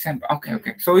 postdoc December.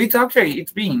 Okay. So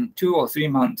it's been 2 or 3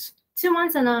 months. 2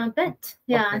 months and a bit.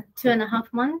 Yeah,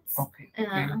 2.5 months. Okay.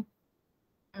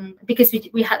 Because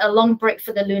we had a long break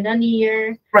for the Lunar New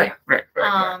Year. Right.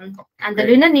 And the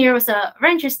Lunar New Year was a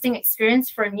very interesting experience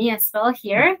for me as well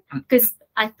here, because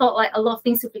I thought like a lot of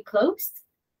things would be closed.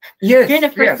 Yes. During the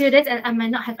first 2 days, and I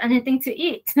might not have anything to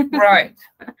eat. Right.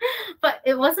 But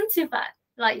it wasn't too bad.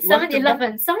 Like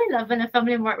 7-Eleven and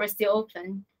Family Mart were still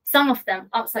open. Some of them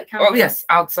outside campus. Oh yes,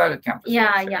 outside the campus.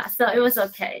 Yeah. So it was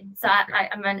okay. So I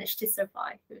managed to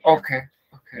survive. Okay.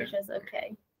 Which was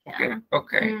okay. Yeah.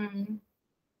 Okay.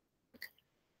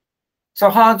 So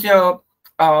how's your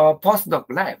postdoc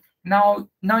life? Now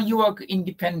you work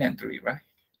independently, right?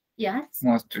 Yes.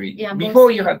 Mostly. Yeah.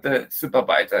 Before you had the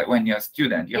supervisor. When you're a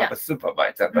student, you have a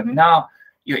supervisor, but now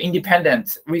you're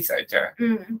independent researcher.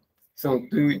 So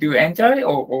do you enjoy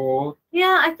or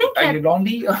yeah, I think are you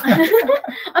lonely?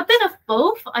 A bit of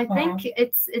both. I think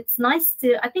it's nice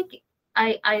to. I think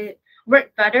I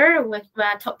work better when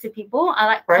I talk to people. I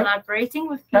like collaborating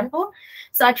with people.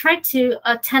 So I try to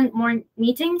attend more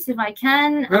meetings if I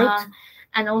can.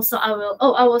 And also I will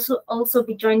also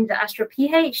be joining the Astro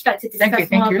PH to discuss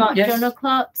more about journal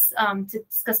clubs, to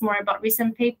discuss more about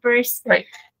recent papers. Right.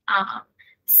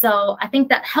 So I think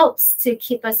that helps to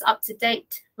keep us up to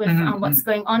date with what's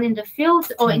going on in the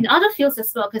field or in other fields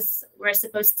as well, because we're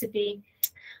supposed to be.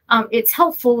 It's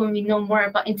helpful when we know more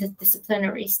about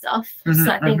interdisciplinary stuff. So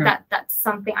I think that's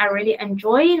something I really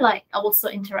enjoy, like also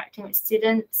interacting with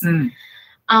students.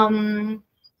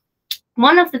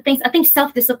 One of the things, I think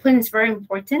self-discipline is very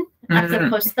important as a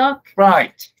postdoc.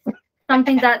 Right.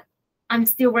 Something that I'm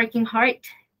still working hard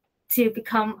to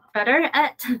become better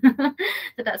at.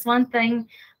 So that's one thing.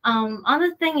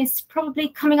 Other thing is probably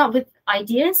coming up with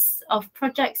ideas of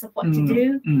projects of what to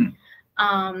do.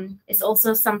 It's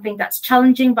also something that's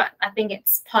challenging, but I think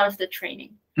it's part of the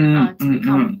training to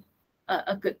become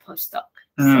a good postdoc.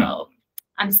 So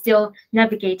I'm still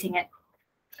navigating it.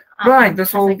 Right.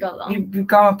 So you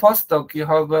become a postdoc, you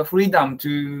have a freedom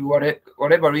to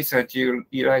whatever research you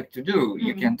like to do,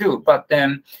 you can do. But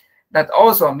then that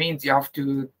also means you have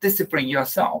to discipline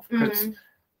yourself, because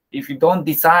if you don't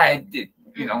decide,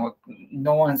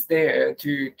 no one's there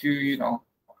to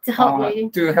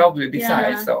help you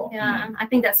decide. I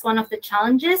think that's one of the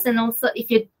challenges. And also, if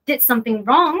you did something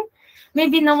wrong,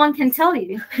 maybe no one can tell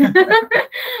you.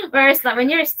 Whereas like when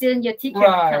you're a student, your teacher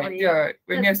can tell you. Yeah.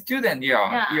 When you're a student,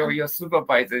 your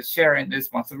supervisor sharing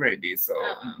responsibility. So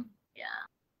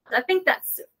I think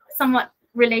that's somewhat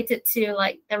related to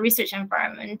like the research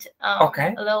environment.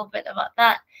 A little bit about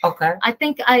that. Okay. I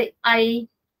think I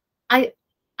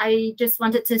just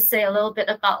wanted to say a little bit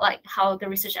about like how the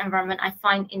research environment I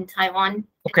find in Taiwan.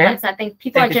 Okay. So I think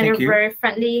people are generally very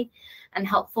friendly and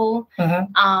helpful.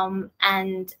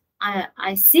 And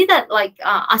I see that like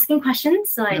asking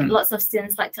questions, like lots of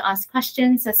students like to ask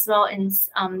questions as well in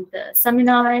the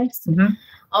seminars,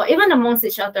 or even amongst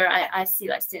each other. I see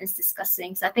like students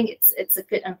discussing. So I think it's a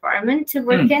good environment to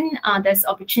work in. There's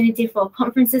opportunity for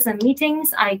conferences and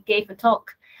meetings. I gave a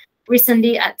talk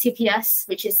recently at TPS,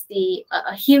 which is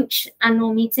a huge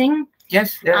annual meeting.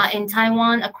 Yes. In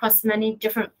Taiwan across many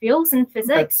different fields in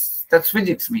physics. That's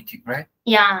physics meeting, right?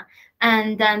 Yeah.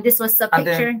 And then this was the And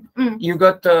picture. then you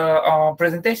got the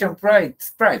presentation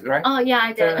prize, right? Oh yeah,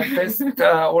 I did. The best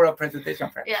oral presentation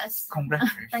prize. Yes.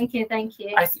 Congratulations. Thank you, thank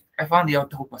you. I found your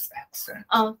talk was excellent.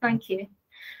 Oh, thank you.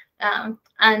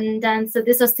 And then so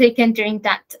this was taken during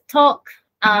that talk.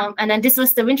 And then this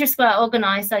was the Winter Square I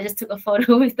organized. So I just took a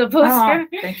photo with the poster.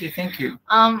 Thank you, thank you.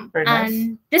 Very nice.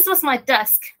 And this was my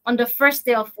desk on the first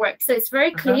day of work. So it's very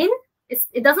clean.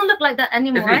 It doesn't look like that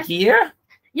anymore. Is it here?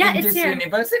 Yeah, in it's this here.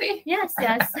 University? Yes,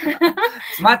 yes.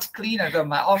 It's much cleaner than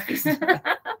my office.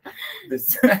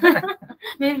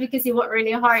 Maybe because you work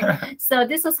really hard. So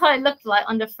this was how it looked like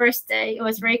on the first day. It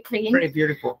was very clean. Very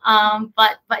beautiful.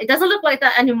 But it doesn't look like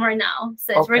that anymore now.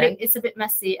 So it's really, it's a bit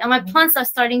messy. And my plants are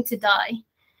starting to die.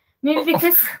 Maybe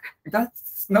because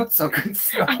that's not so good.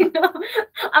 So. I know.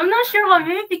 I'm not sure why.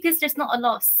 Maybe because there's not a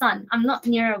lot of sun. I'm not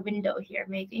near a window here.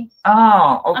 Maybe.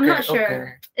 Oh, okay. I'm not sure.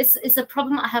 Okay. It's a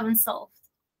problem I haven't solved.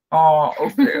 Oh,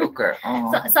 okay, okay.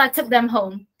 Oh. So I took them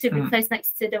home to be placed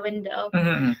next to the window.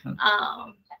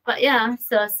 But yeah,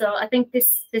 so I think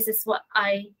this is what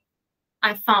I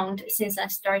found since I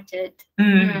started.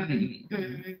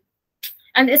 And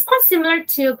it's quite similar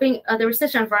to being the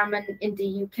research environment in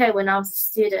the UK when I was a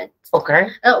student. Okay.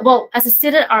 Well, as a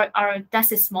student, our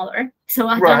desk is smaller, so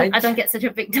I don't get such a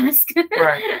big desk.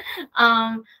 Right.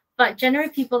 But generally,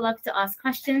 people love to ask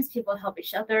questions. People help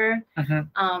each other.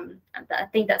 I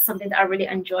think that's something that I really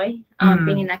enjoy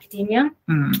being in academia.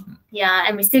 Yeah,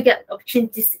 and we still get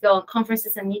opportunities to go on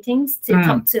conferences and meetings to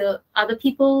talk to other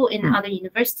people in other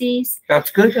universities. That's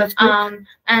good. That's good.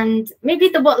 And maybe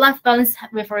the work-life balance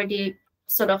we've already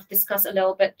sort of discussed a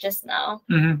little bit just now.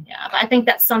 Yeah, but I think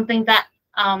that's something that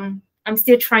I'm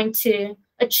still trying to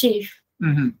achieve.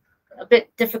 A bit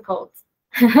difficult.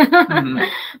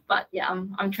 But yeah,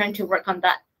 I'm trying to work on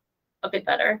that a bit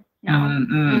better now.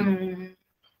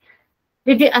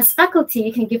 Maybe as faculty,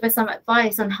 you can give us some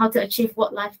advice on how to achieve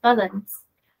work-life balance.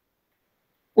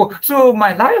 Well, so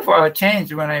my life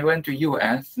changed when I went to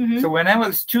US. So when I was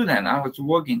a student, I was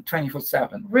working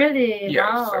 24/7. Really?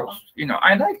 Yeah. Wow. So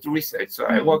I liked research, so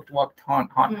I worked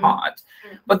hard.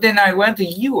 But then I went to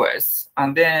US,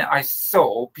 and then I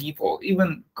saw people,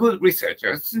 even good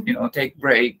researchers, take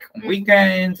break on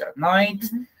weekends, at night,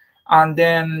 and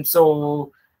then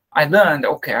so I learned,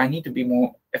 okay, I need to be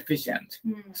more efficient.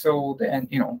 So then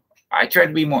I try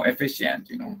to be more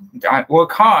efficient. I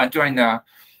work hard during the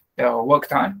work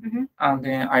time, and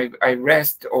then I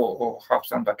rest or have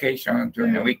some vacation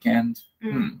during the weekend,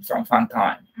 some fun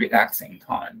time, relaxing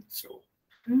time. So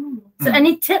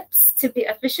any tips to be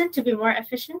efficient, to be more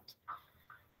efficient?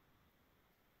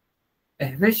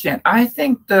 Efficient, I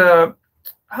think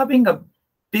having a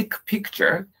big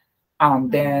picture,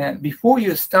 then before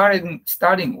you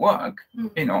starting work,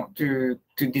 to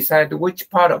decide which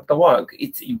part of the work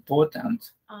is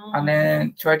important, and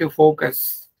then try to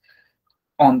focus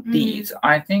on these.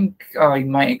 I think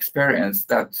in my experience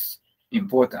that's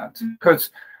important, because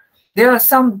there are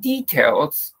some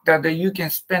details that you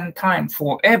can spend time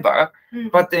forever,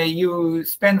 but you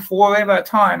spend forever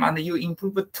time and you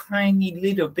improve a tiny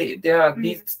little bit.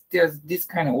 There's this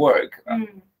kind of work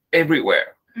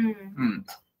everywhere, and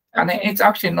it's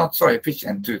actually not so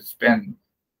efficient to spend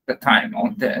the time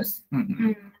on this.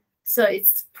 So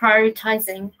it's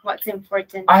prioritizing what's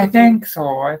important. I think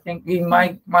so. I think, in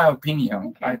my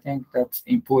opinion, I think that's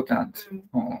important.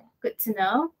 Good to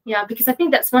know. Yeah, because I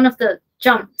think that's one of the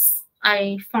jumps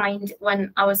I find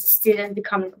when I was a student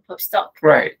becoming a postdoc.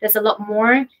 Right. There's a lot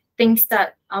more things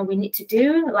that we need to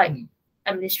do, like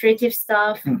administrative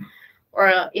stuff,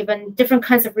 or even different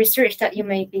kinds of research that you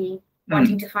may be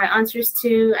wanting to find answers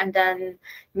to, and then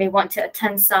you may want to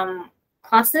attend some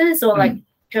classes or like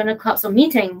journal clubs or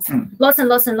meetings. Lots and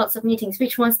lots of meetings.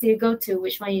 Which ones do you go to?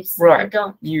 Which one you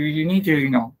don't? You need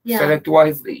to select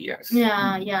wisely. Yes.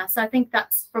 Yeah. So I think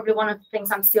that's probably one of the things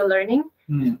I'm still learning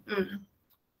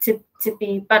to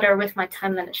be better with my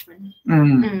time management.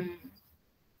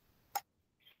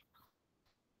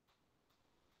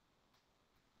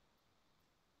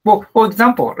 Well, for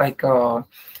example, like so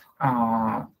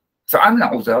I'm an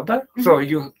observer. So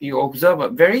you observe a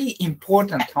very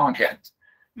important target,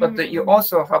 but you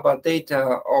also have a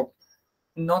data of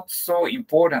not so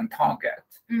important target.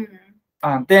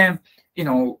 Then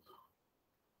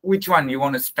which one you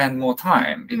want to spend more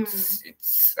time?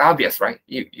 It's obvious, right?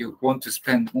 You want to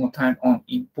spend more time on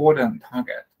important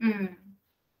target.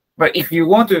 But if you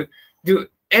want to do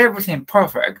everything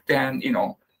perfect, then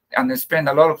and then spend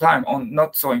a lot of time on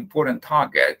not so important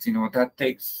targets, that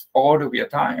takes all of your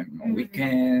time on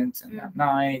weekends and at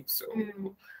night. So,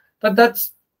 but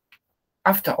that's,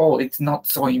 after all, it's not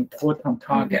so important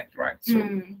target, right?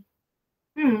 So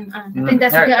I think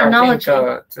that's a good analogy.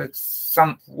 That's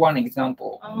one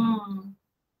example. Oh,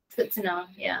 good to know.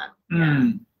 Yeah.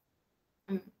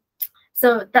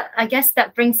 So that, I guess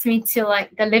that brings me to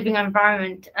like the living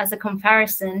environment as a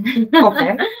comparison.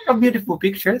 Okay, beautiful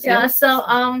pictures. Yeah. Yes. So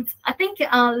I think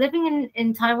living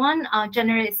in Taiwan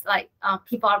generally is like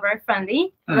people are very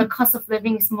friendly. The cost of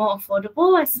living is more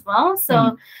affordable as well.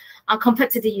 So compared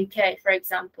to the UK, for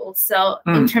example. So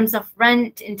in terms of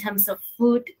rent, in terms of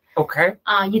food, okay,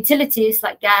 utilities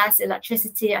like gas,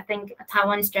 electricity, I think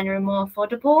Taiwan is generally more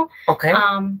affordable. Okay.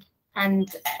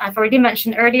 And I've already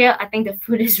mentioned earlier, I think the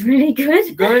food is really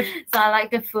good. Good. So I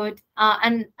like the food.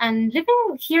 And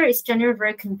living here is generally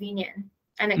very convenient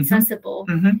and accessible.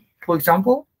 For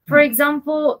example? For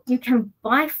example, you can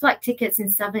buy flight tickets in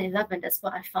 7-Eleven. That's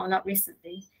what I found out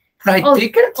recently. Flight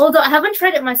tickets? Although I haven't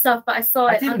tried it myself, but I saw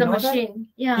it on the machine.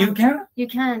 That? Yeah. You can? You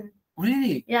can.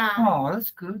 Really? Yeah. Oh,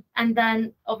 that's good. And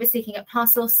then obviously you can get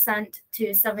parcels sent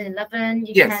to 7-Eleven.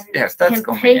 You Yes, that's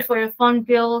can pay for your phone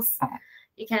bills.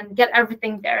 You can get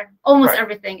everything there, almost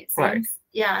everything, it seems.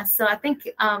 Yeah, so I think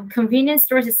convenience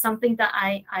stores is something that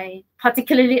I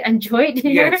particularly enjoyed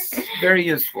here. Yes, very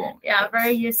useful. Yeah,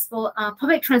 very useful.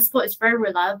 Public transport is very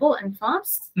reliable and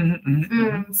fast.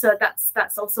 So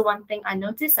that's also one thing I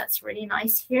noticed that's really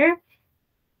nice here.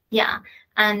 Yeah,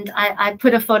 and I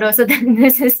put a photo, so then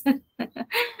this is the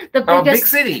biggest big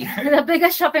city, the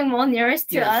biggest shopping mall nearest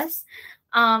to us.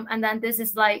 And then this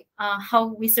is like how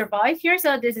we survive here.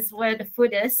 So this is where the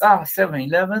food is.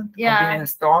 7-Eleven,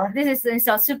 convenience store. This is in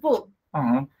Xiaochibu.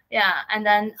 Yeah, and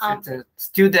then it's a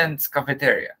students'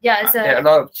 cafeteria. Yeah, there are a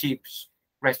lot of cheap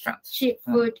restaurants. Cheap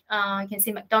food. You can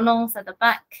see McDonald's at the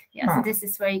back. Yeah, so this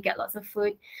is where you get lots of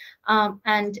food.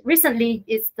 And recently,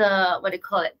 it's the what do you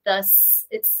call it?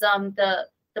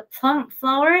 The plum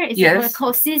flower is what it's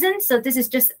called season. So this is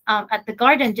just at the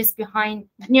garden just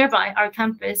nearby our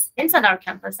campus, inside our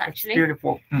campus actually. It's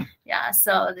beautiful. Yeah,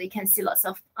 so you can see lots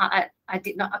of I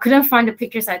couldn't find the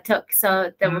pictures I took,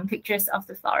 so there were pictures of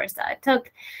the flowers that I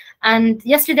took. And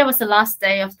yesterday was the last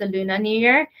day of the Lunar New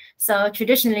Year, so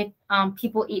traditionally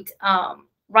people eat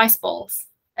rice balls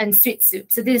and sweet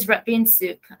soup. So this is red bean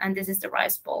soup, and this is the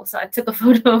rice bowl. So I took a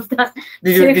photo of that.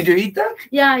 Did you eat that?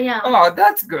 Yeah. Oh,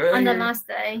 that's good. On the last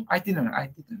day. I didn't.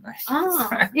 Oh,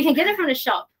 you can get it from the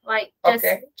shop, like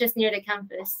just near the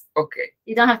campus. Okay.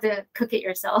 You don't have to cook it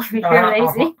yourself if you're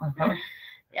lazy.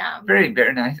 Yeah. Very,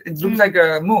 very nice. It looks like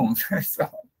a moon. So.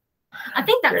 I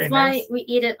think that's why we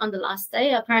eat it on the last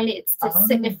day. Apparently, it's to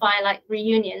signify like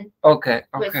reunion.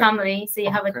 With family. So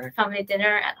you have a family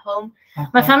dinner at home.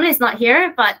 My family is not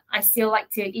here, but I still like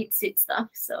to eat sweet stuff,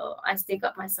 so I still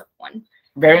got myself one.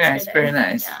 Very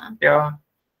nice. Yeah.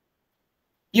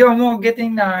 You're more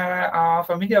getting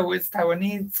familiar with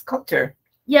Taiwanese culture.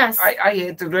 Yes. I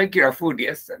ate regular food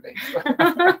yesterday.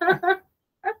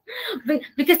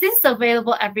 Because this is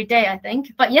available every day, I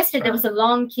think. But yesterday there was a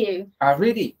long queue.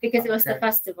 Really? Because it was the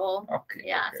festival. Okay.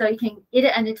 Yeah, so you can eat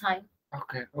it anytime.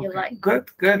 Okay. You like. Good.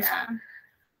 Yeah.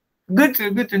 Good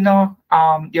to know.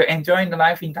 You're enjoying the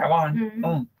life in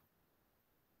Taiwan.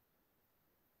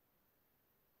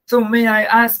 So may I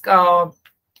ask,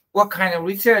 what kind of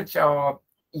research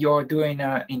you're doing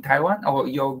in Taiwan, or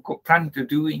you're planning to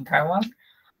do in Taiwan?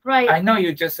 Right. I know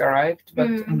you just arrived, but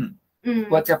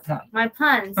what's your plan? My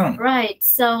plans, right?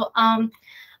 So I'm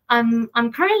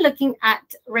currently looking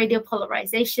at radio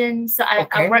polarization. So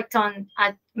I worked on.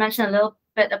 I mentioned a little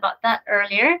bit about that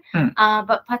earlier,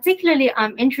 but particularly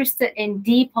I'm interested in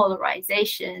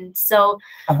depolarization. So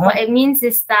what it means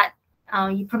is that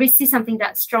you probably see something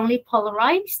that's strongly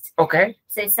polarized. Okay.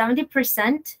 Say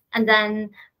 70%, and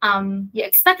then you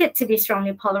expect it to be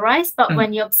strongly polarized, but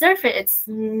when you observe it, it's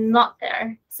not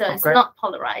there. So it's not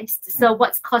polarized. So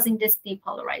what's causing this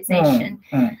depolarization?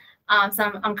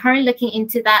 So I'm currently looking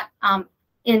into that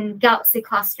in galaxy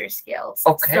cluster scales.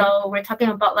 Okay. So we're talking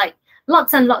about like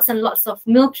lots and lots and lots of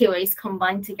Milky Ways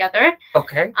combined together.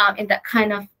 Okay. In that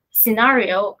kind of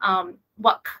scenario,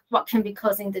 what can be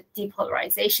causing the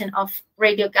depolarization of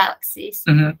radio galaxies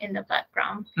in the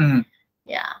background?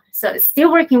 Yeah, so it's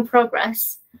still work in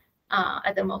progress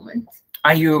at the moment.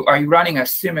 Are you running a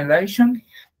simulation?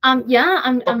 Yeah,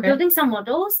 I'm building some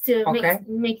models to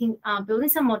building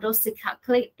some models to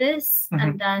calculate this,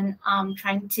 and then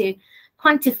trying to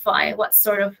quantify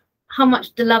how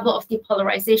much the level of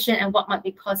depolarization and what might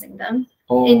be causing them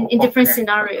in different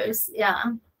scenarios.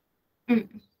 Yeah.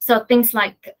 So things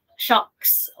like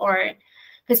shocks, or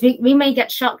because we may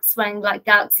get shocks when like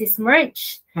galaxies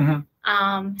merge.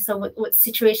 So with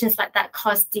situations like that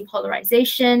cause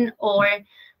depolarization, or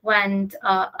when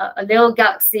a little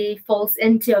galaxy falls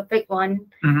into a big one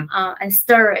and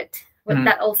stir it, would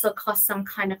that also cause some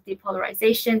kind of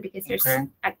depolarization because there's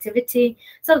activity?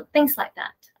 So things like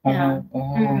that. Yeah.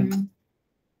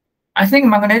 I think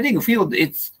magnetic field,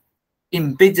 it's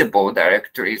invisible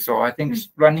directly. So I think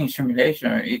running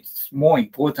simulation, it's more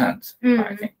important,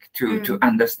 I think, to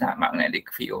understand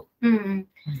magnetic field. And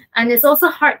it's also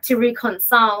hard to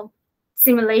reconcile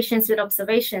simulations with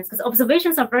observations because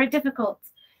observations are very difficult.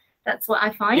 That's what I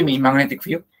find. You mean magnetic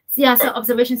field? Yeah, so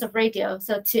observations of radio,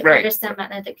 so to understand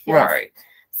magnetic fields. Right.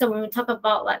 So when we talk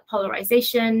about like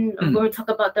polarization, when we talk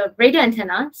about the radio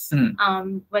antennas,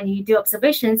 when you do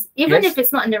observations, even if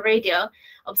it's not in the radio,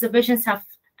 observations have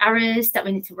errors that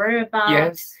we need to worry about.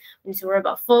 Yes. We need to worry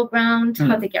about foreground,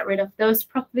 how to get rid of those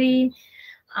properly.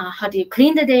 How do you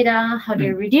clean the data? How do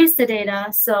you reduce the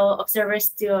data? So observers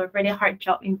do a really hard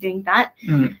job in doing that.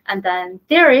 And then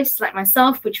theorists like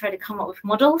myself, we try to come up with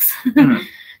models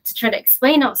to try to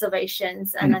explain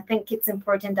observations. And I think it's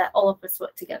important that all of us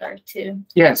work together to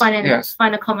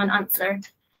find a common answer.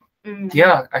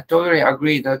 Yeah, I totally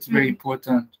agree. That's very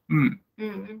important.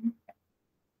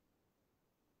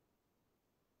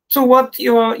 So what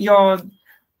your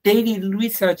daily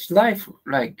research life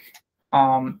like?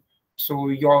 So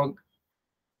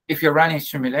if you're running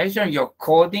simulation, you're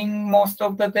coding most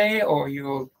of the day, or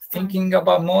you're thinking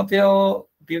about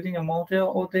building a model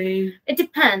all day? It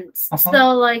depends.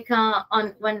 So like on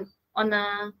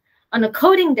a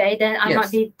coding day, then I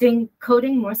might be doing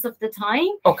coding most of the time.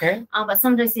 Okay. But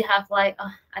sometimes you have like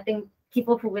I think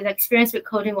people who with experience with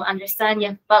coding will understand you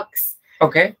have bugs.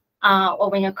 Okay. Or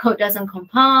when your code doesn't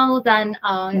compile, then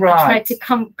try to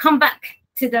come back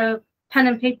to the pen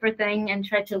and paper thing and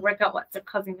try to work out what's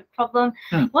causing the problem.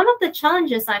 One of the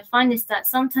challenges I find is that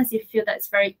sometimes you feel that it's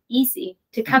very easy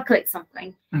to calculate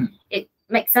something. It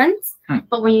makes sense,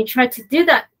 but when you try to do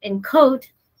that in code,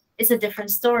 it's a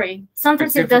different story.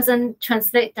 Sometimes it doesn't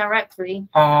translate directly.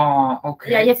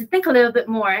 Okay. Yeah, you have to think a little bit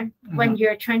more when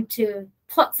you're trying to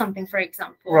plot something, for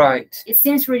example. Right. It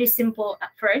seems really simple at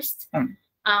first.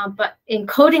 But in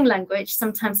coding language,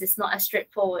 sometimes it's not as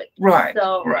straightforward. Right.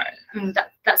 So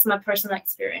that's my personal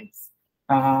experience.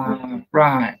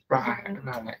 Right.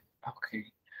 Okay.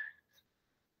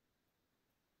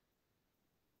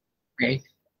 Okay.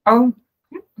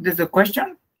 There's a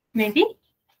question? Maybe.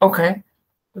 Okay.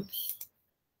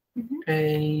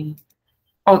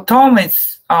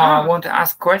 Thomas want to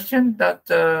ask question that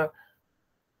the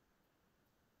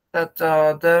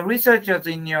researchers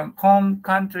in your home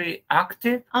country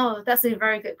active? Oh, that's a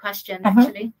very good question,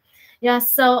 actually. Yeah,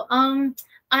 so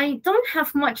I don't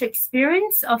have much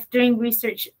experience of doing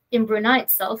research in Brunei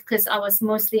itself because I was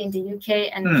mostly in the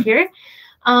UK and here.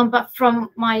 But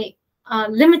from my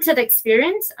limited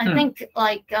experience, I think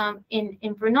like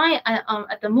in Brunei,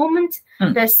 at the moment,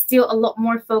 there's still a lot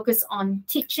more focus on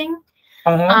teaching.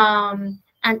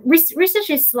 And research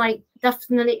is like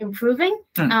definitely improving,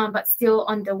 but still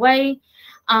on the way.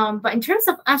 But in terms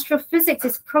of astrophysics,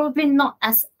 it's probably not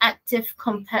as active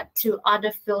compared to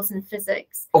other fields in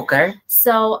physics. Okay.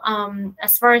 So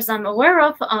as far as I'm aware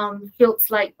of, fields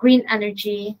like green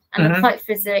energy and applied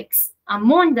physics are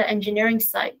more on the engineering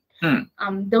side.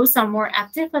 Those are more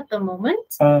active at the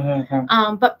moment.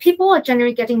 But people are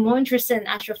generally getting more interested in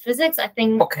astrophysics. I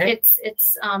think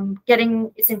it's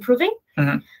improving.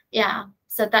 Yeah.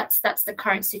 So that's the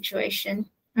current situation.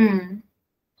 And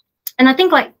I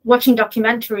think like watching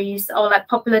documentaries or like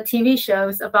popular TV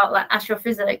shows about like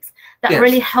astrophysics that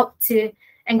really help to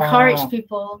encourage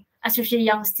people, especially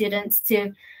young students,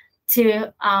 to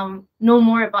know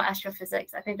more about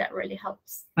astrophysics. I think that really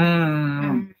helps.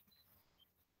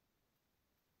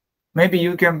 Maybe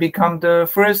you can become the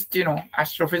first,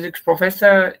 astrophysics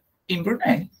professor in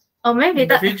Brunei. Or maybe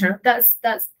that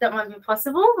might be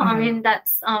possible. I mean,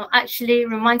 that's actually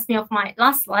reminds me of my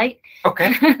last slide.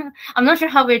 Okay. I'm not sure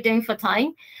how we're doing for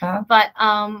time, but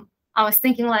I was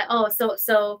thinking like,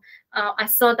 I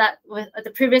saw that with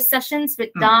the previous sessions with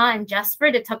Da and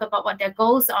Jasper, they talk about what their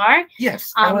goals are.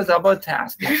 Yes, I was about to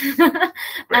ask.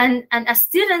 And as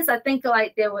students, I think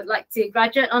like they would like to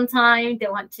graduate on time. They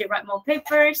want to write more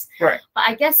papers. Right. But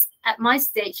I guess at my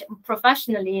stage,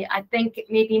 professionally, I think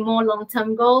maybe more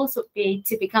long-term goals would be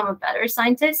to become a better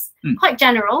scientist. Quite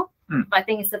general, but I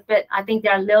think I think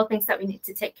there are little things that we need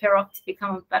to take care of to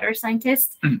become a better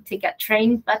scientist, to get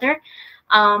trained better.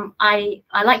 I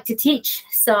like to teach,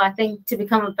 so I think to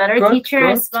become a better teacher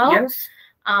as well,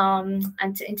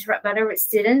 and to interact better with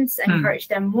students, encourage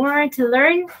them more to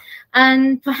learn,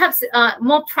 and perhaps a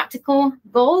more practical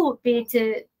goal would be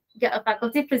to get a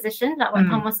faculty position, like what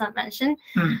Thomas mentioned.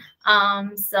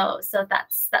 So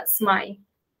that's my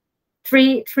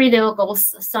three little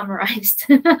goals summarized.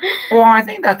 Well, I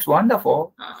think that's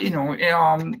wonderful.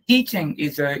 Teaching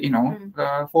is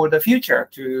for the future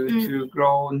to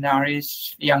grow,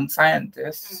 nourish young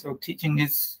scientists. So teaching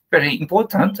is very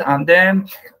important. And then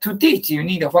to teach, you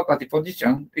need a faculty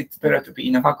position. It's better to be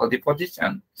in a faculty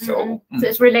position. So, so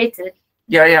it's related.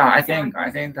 Yeah. I think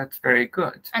that's very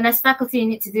good. And as faculty, you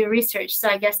need to do research. So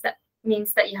I guess that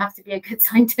means that you have to be a good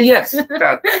scientist. Yes,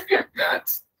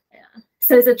 that's. Yeah.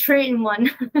 So it's a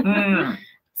 3-in-1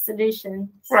 solution.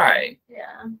 Right.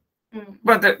 Yeah.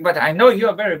 But I know you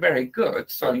are very, very good.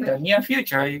 So in the near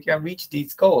future, you can reach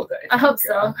these goals. I hope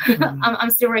so. I'm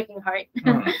still working hard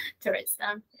towards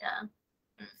them.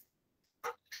 Yeah.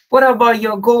 What about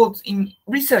your goals in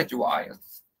research-wise?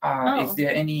 Is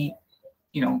there any,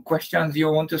 questions you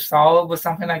want to solve or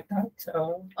something like that?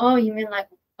 Oh, you mean like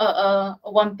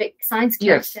one big science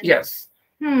question? Yes.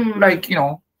 Like,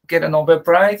 get a Nobel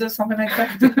Prize or something like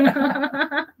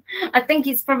that? I think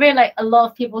it's probably like a lot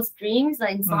of people's dreams,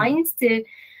 like in science, to,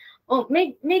 well,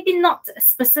 maybe not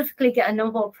specifically get a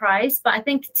Nobel Prize, but I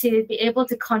think to be able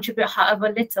to contribute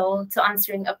however little to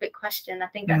answering a big question. I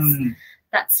think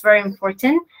that's very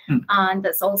important, and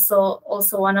that's also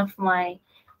one of my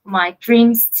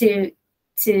dreams to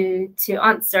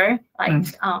answer. Like,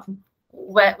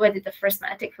 where did the first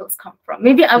magnetic fields come from?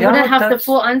 Maybe I wouldn't have the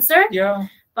full answer. Yeah.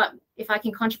 But if I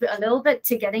can contribute a little bit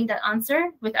to getting that answer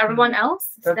with everyone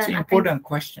else, that's then an important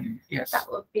question. Yes. That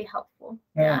would be helpful.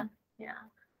 Yeah.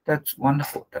 That's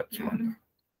wonderful. Wonderful.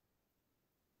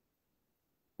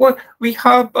 Well, we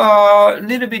have a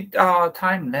little bit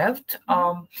time left.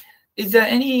 Is there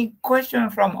any question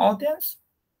from audience?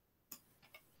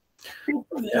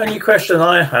 The only question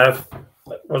I have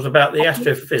was about the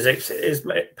astrophysics. Is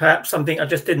perhaps something I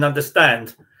just didn't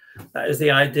understand. That is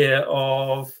the idea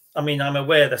of, I'm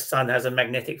aware the sun has a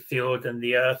magnetic field and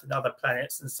the Earth and other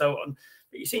planets and so on,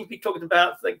 but you seem to be talking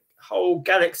about the whole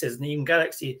galaxies and even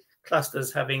galaxy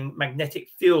clusters having magnetic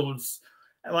fields.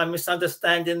 Am I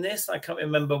misunderstanding this? I can't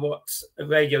remember what a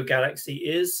radio galaxy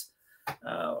is.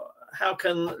 How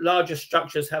can larger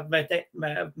structures have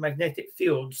magnetic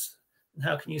fields, and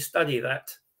how can you study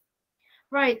that?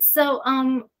 Right. So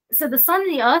so the sun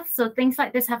and the Earth, so things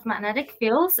like this have magnetic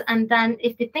fields. And then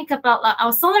if you think about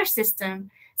our solar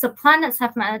system, so planets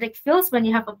have magnetic fields. When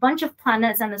you have a bunch of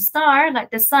planets and a star,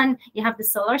 like the sun, you have the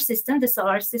solar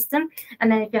system. And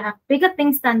then if you have bigger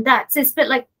things than that, so it's a bit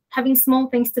like having small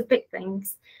things to big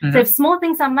things. So if small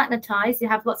things are magnetized, you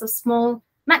have lots of small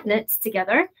magnets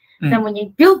together. Then when you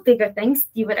build bigger things,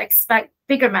 you would expect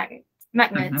bigger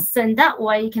magnets. So in that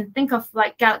way, you can think of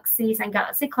like galaxies and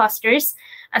galaxy clusters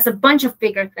as a bunch of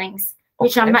bigger things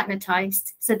which are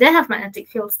magnetized. So they have magnetic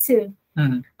fields too.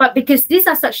 But because these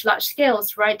are such large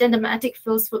scales, right, then the magnetic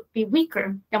fields would be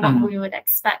weaker than what we would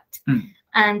expect.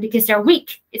 And because they're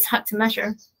weak, it's hard to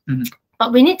measure.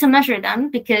 But we need to measure them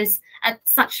because at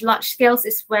such large scales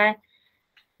is where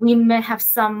we may have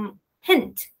some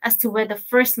hint as to where the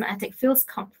first magnetic fields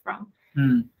come from.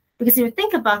 Because if you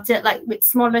think about it, like with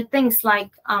smaller things like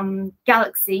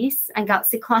galaxies and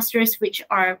galaxy clusters, which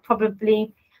are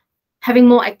probably having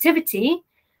more activity,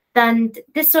 then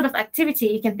this sort of activity,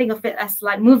 you can think of it as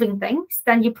like moving things,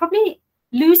 then you probably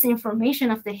lose information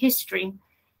of the history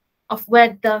of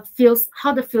where the fields,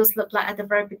 how the fields look like at the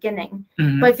very beginning.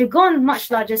 But if you go on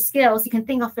much larger scales, you can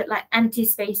think of it like empty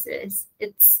spaces.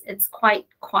 It's quite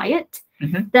quiet.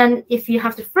 Then if you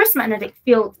have the first magnetic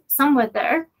field somewhere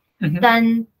there,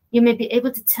 then you may be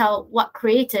able to tell what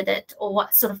created it or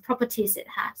what sort of properties it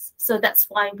has. So that's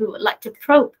why we would like to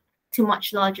probe to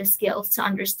much larger scales to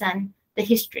understand the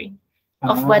history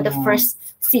of where the first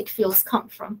seed fields come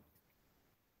from.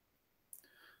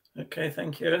 Okay,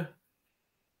 thank you.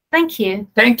 Thank you.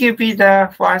 Thank you,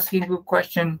 Peter, for asking a good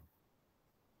question.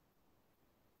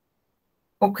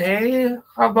 Okay,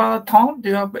 how about Tom? Do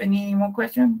you have any more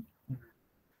questions?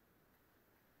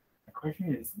 The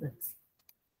question is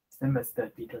same as the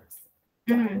Peter's.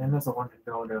 And I also want to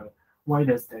know why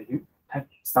does the have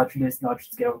such this large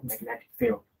scale magnetic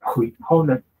field?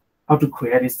 How to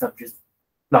create this such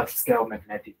large scale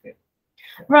magnetic field?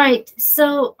 Right.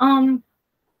 So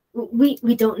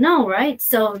we don't know, right?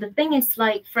 So the thing is,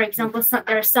 like, for example,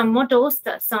 there are some models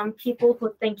that some people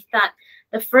who think that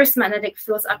the first magnetic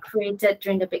fields are created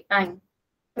during the Big Bang.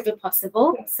 Could be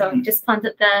possible. So just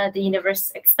planted there, the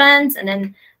universe expands and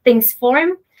then things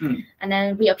form and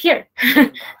then reappear.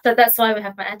 So that's why we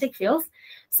have magnetic fields.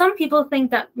 Some people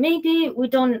think that maybe we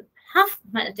don't have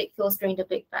magnetic fields during the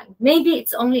Big Bang. Maybe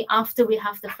it's only after we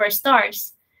have the first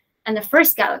stars and the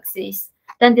first galaxies.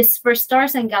 Then these first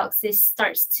stars and galaxies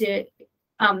starts to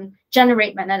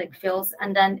generate magnetic fields,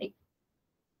 and then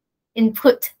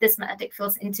input this magnetic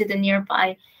fields into the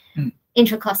nearby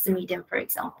intracluster medium, for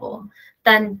example,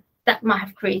 then that might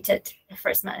have created the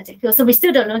first magnetic field. So we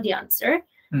still don't know the answer,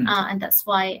 and that's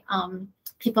why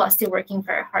people are still working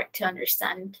very hard to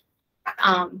understand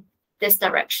this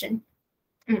direction.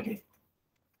 Okay.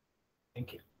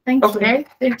 Thank you. Thank you. Okay,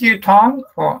 thank you, Tom,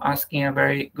 for asking a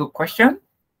very good question.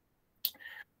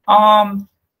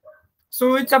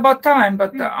 So it's about time,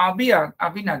 but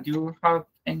Alvina, do you have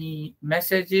any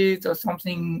messages or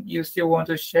something you still want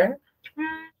to share?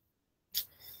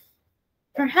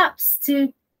 Perhaps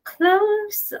to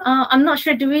close, I'm not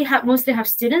sure. Do we mostly have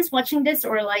students watching this,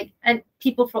 or like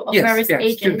people of various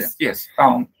ages? Students, yes.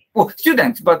 Well,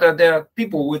 students, but there are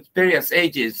people with various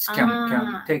ages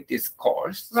can take this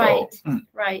course. Right, so,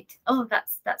 right. Oh,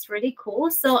 that's really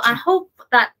cool. So I hope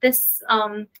that this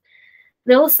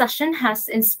little session has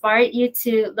inspired you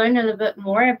to learn a little bit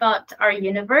more about our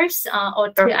universe, or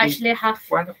to actually have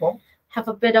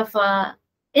a bit of a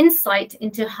insight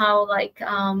into how like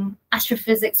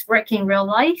astrophysics work in real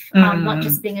life, not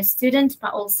just being a student,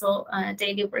 but also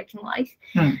daily working life.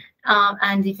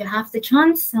 And if you have the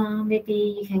chance,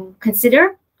 maybe you can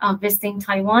consider visiting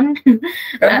Taiwan,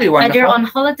 either on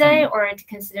holiday or to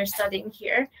consider studying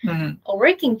here or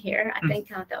working here. I think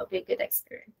that would be a good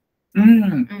experience.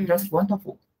 That's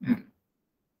wonderful.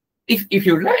 If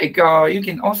you like, you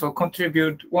can also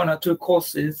contribute 1 or 2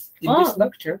 courses in this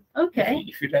lecture. Okay.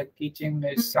 If you like teaching,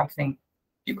 is something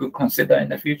you could consider in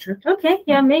the future. Okay,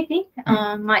 yeah, maybe.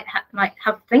 Might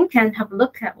have a think and have a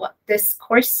look at what this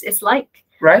course is like.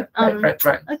 Right.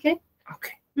 Okay. Okay.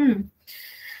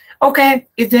 Okay.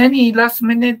 Is there any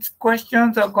last-minute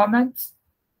questions or comments?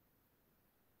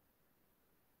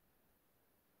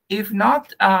 If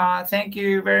not, thank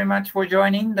you very much for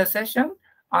joining the session,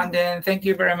 and then thank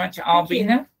you very much,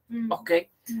 Alvina. Okay.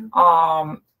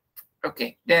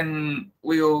 Okay. Then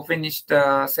we will finish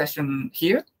the session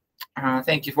here.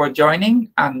 Thank you for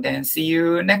joining, and then see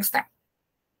you next time.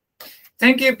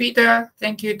 Thank you, Peter.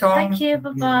 Thank you, Tom. Thank you.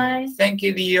 Bye-bye. Thank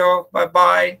you, Leo.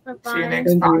 Bye-bye. Bye-bye. See you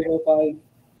next time. Bye-bye.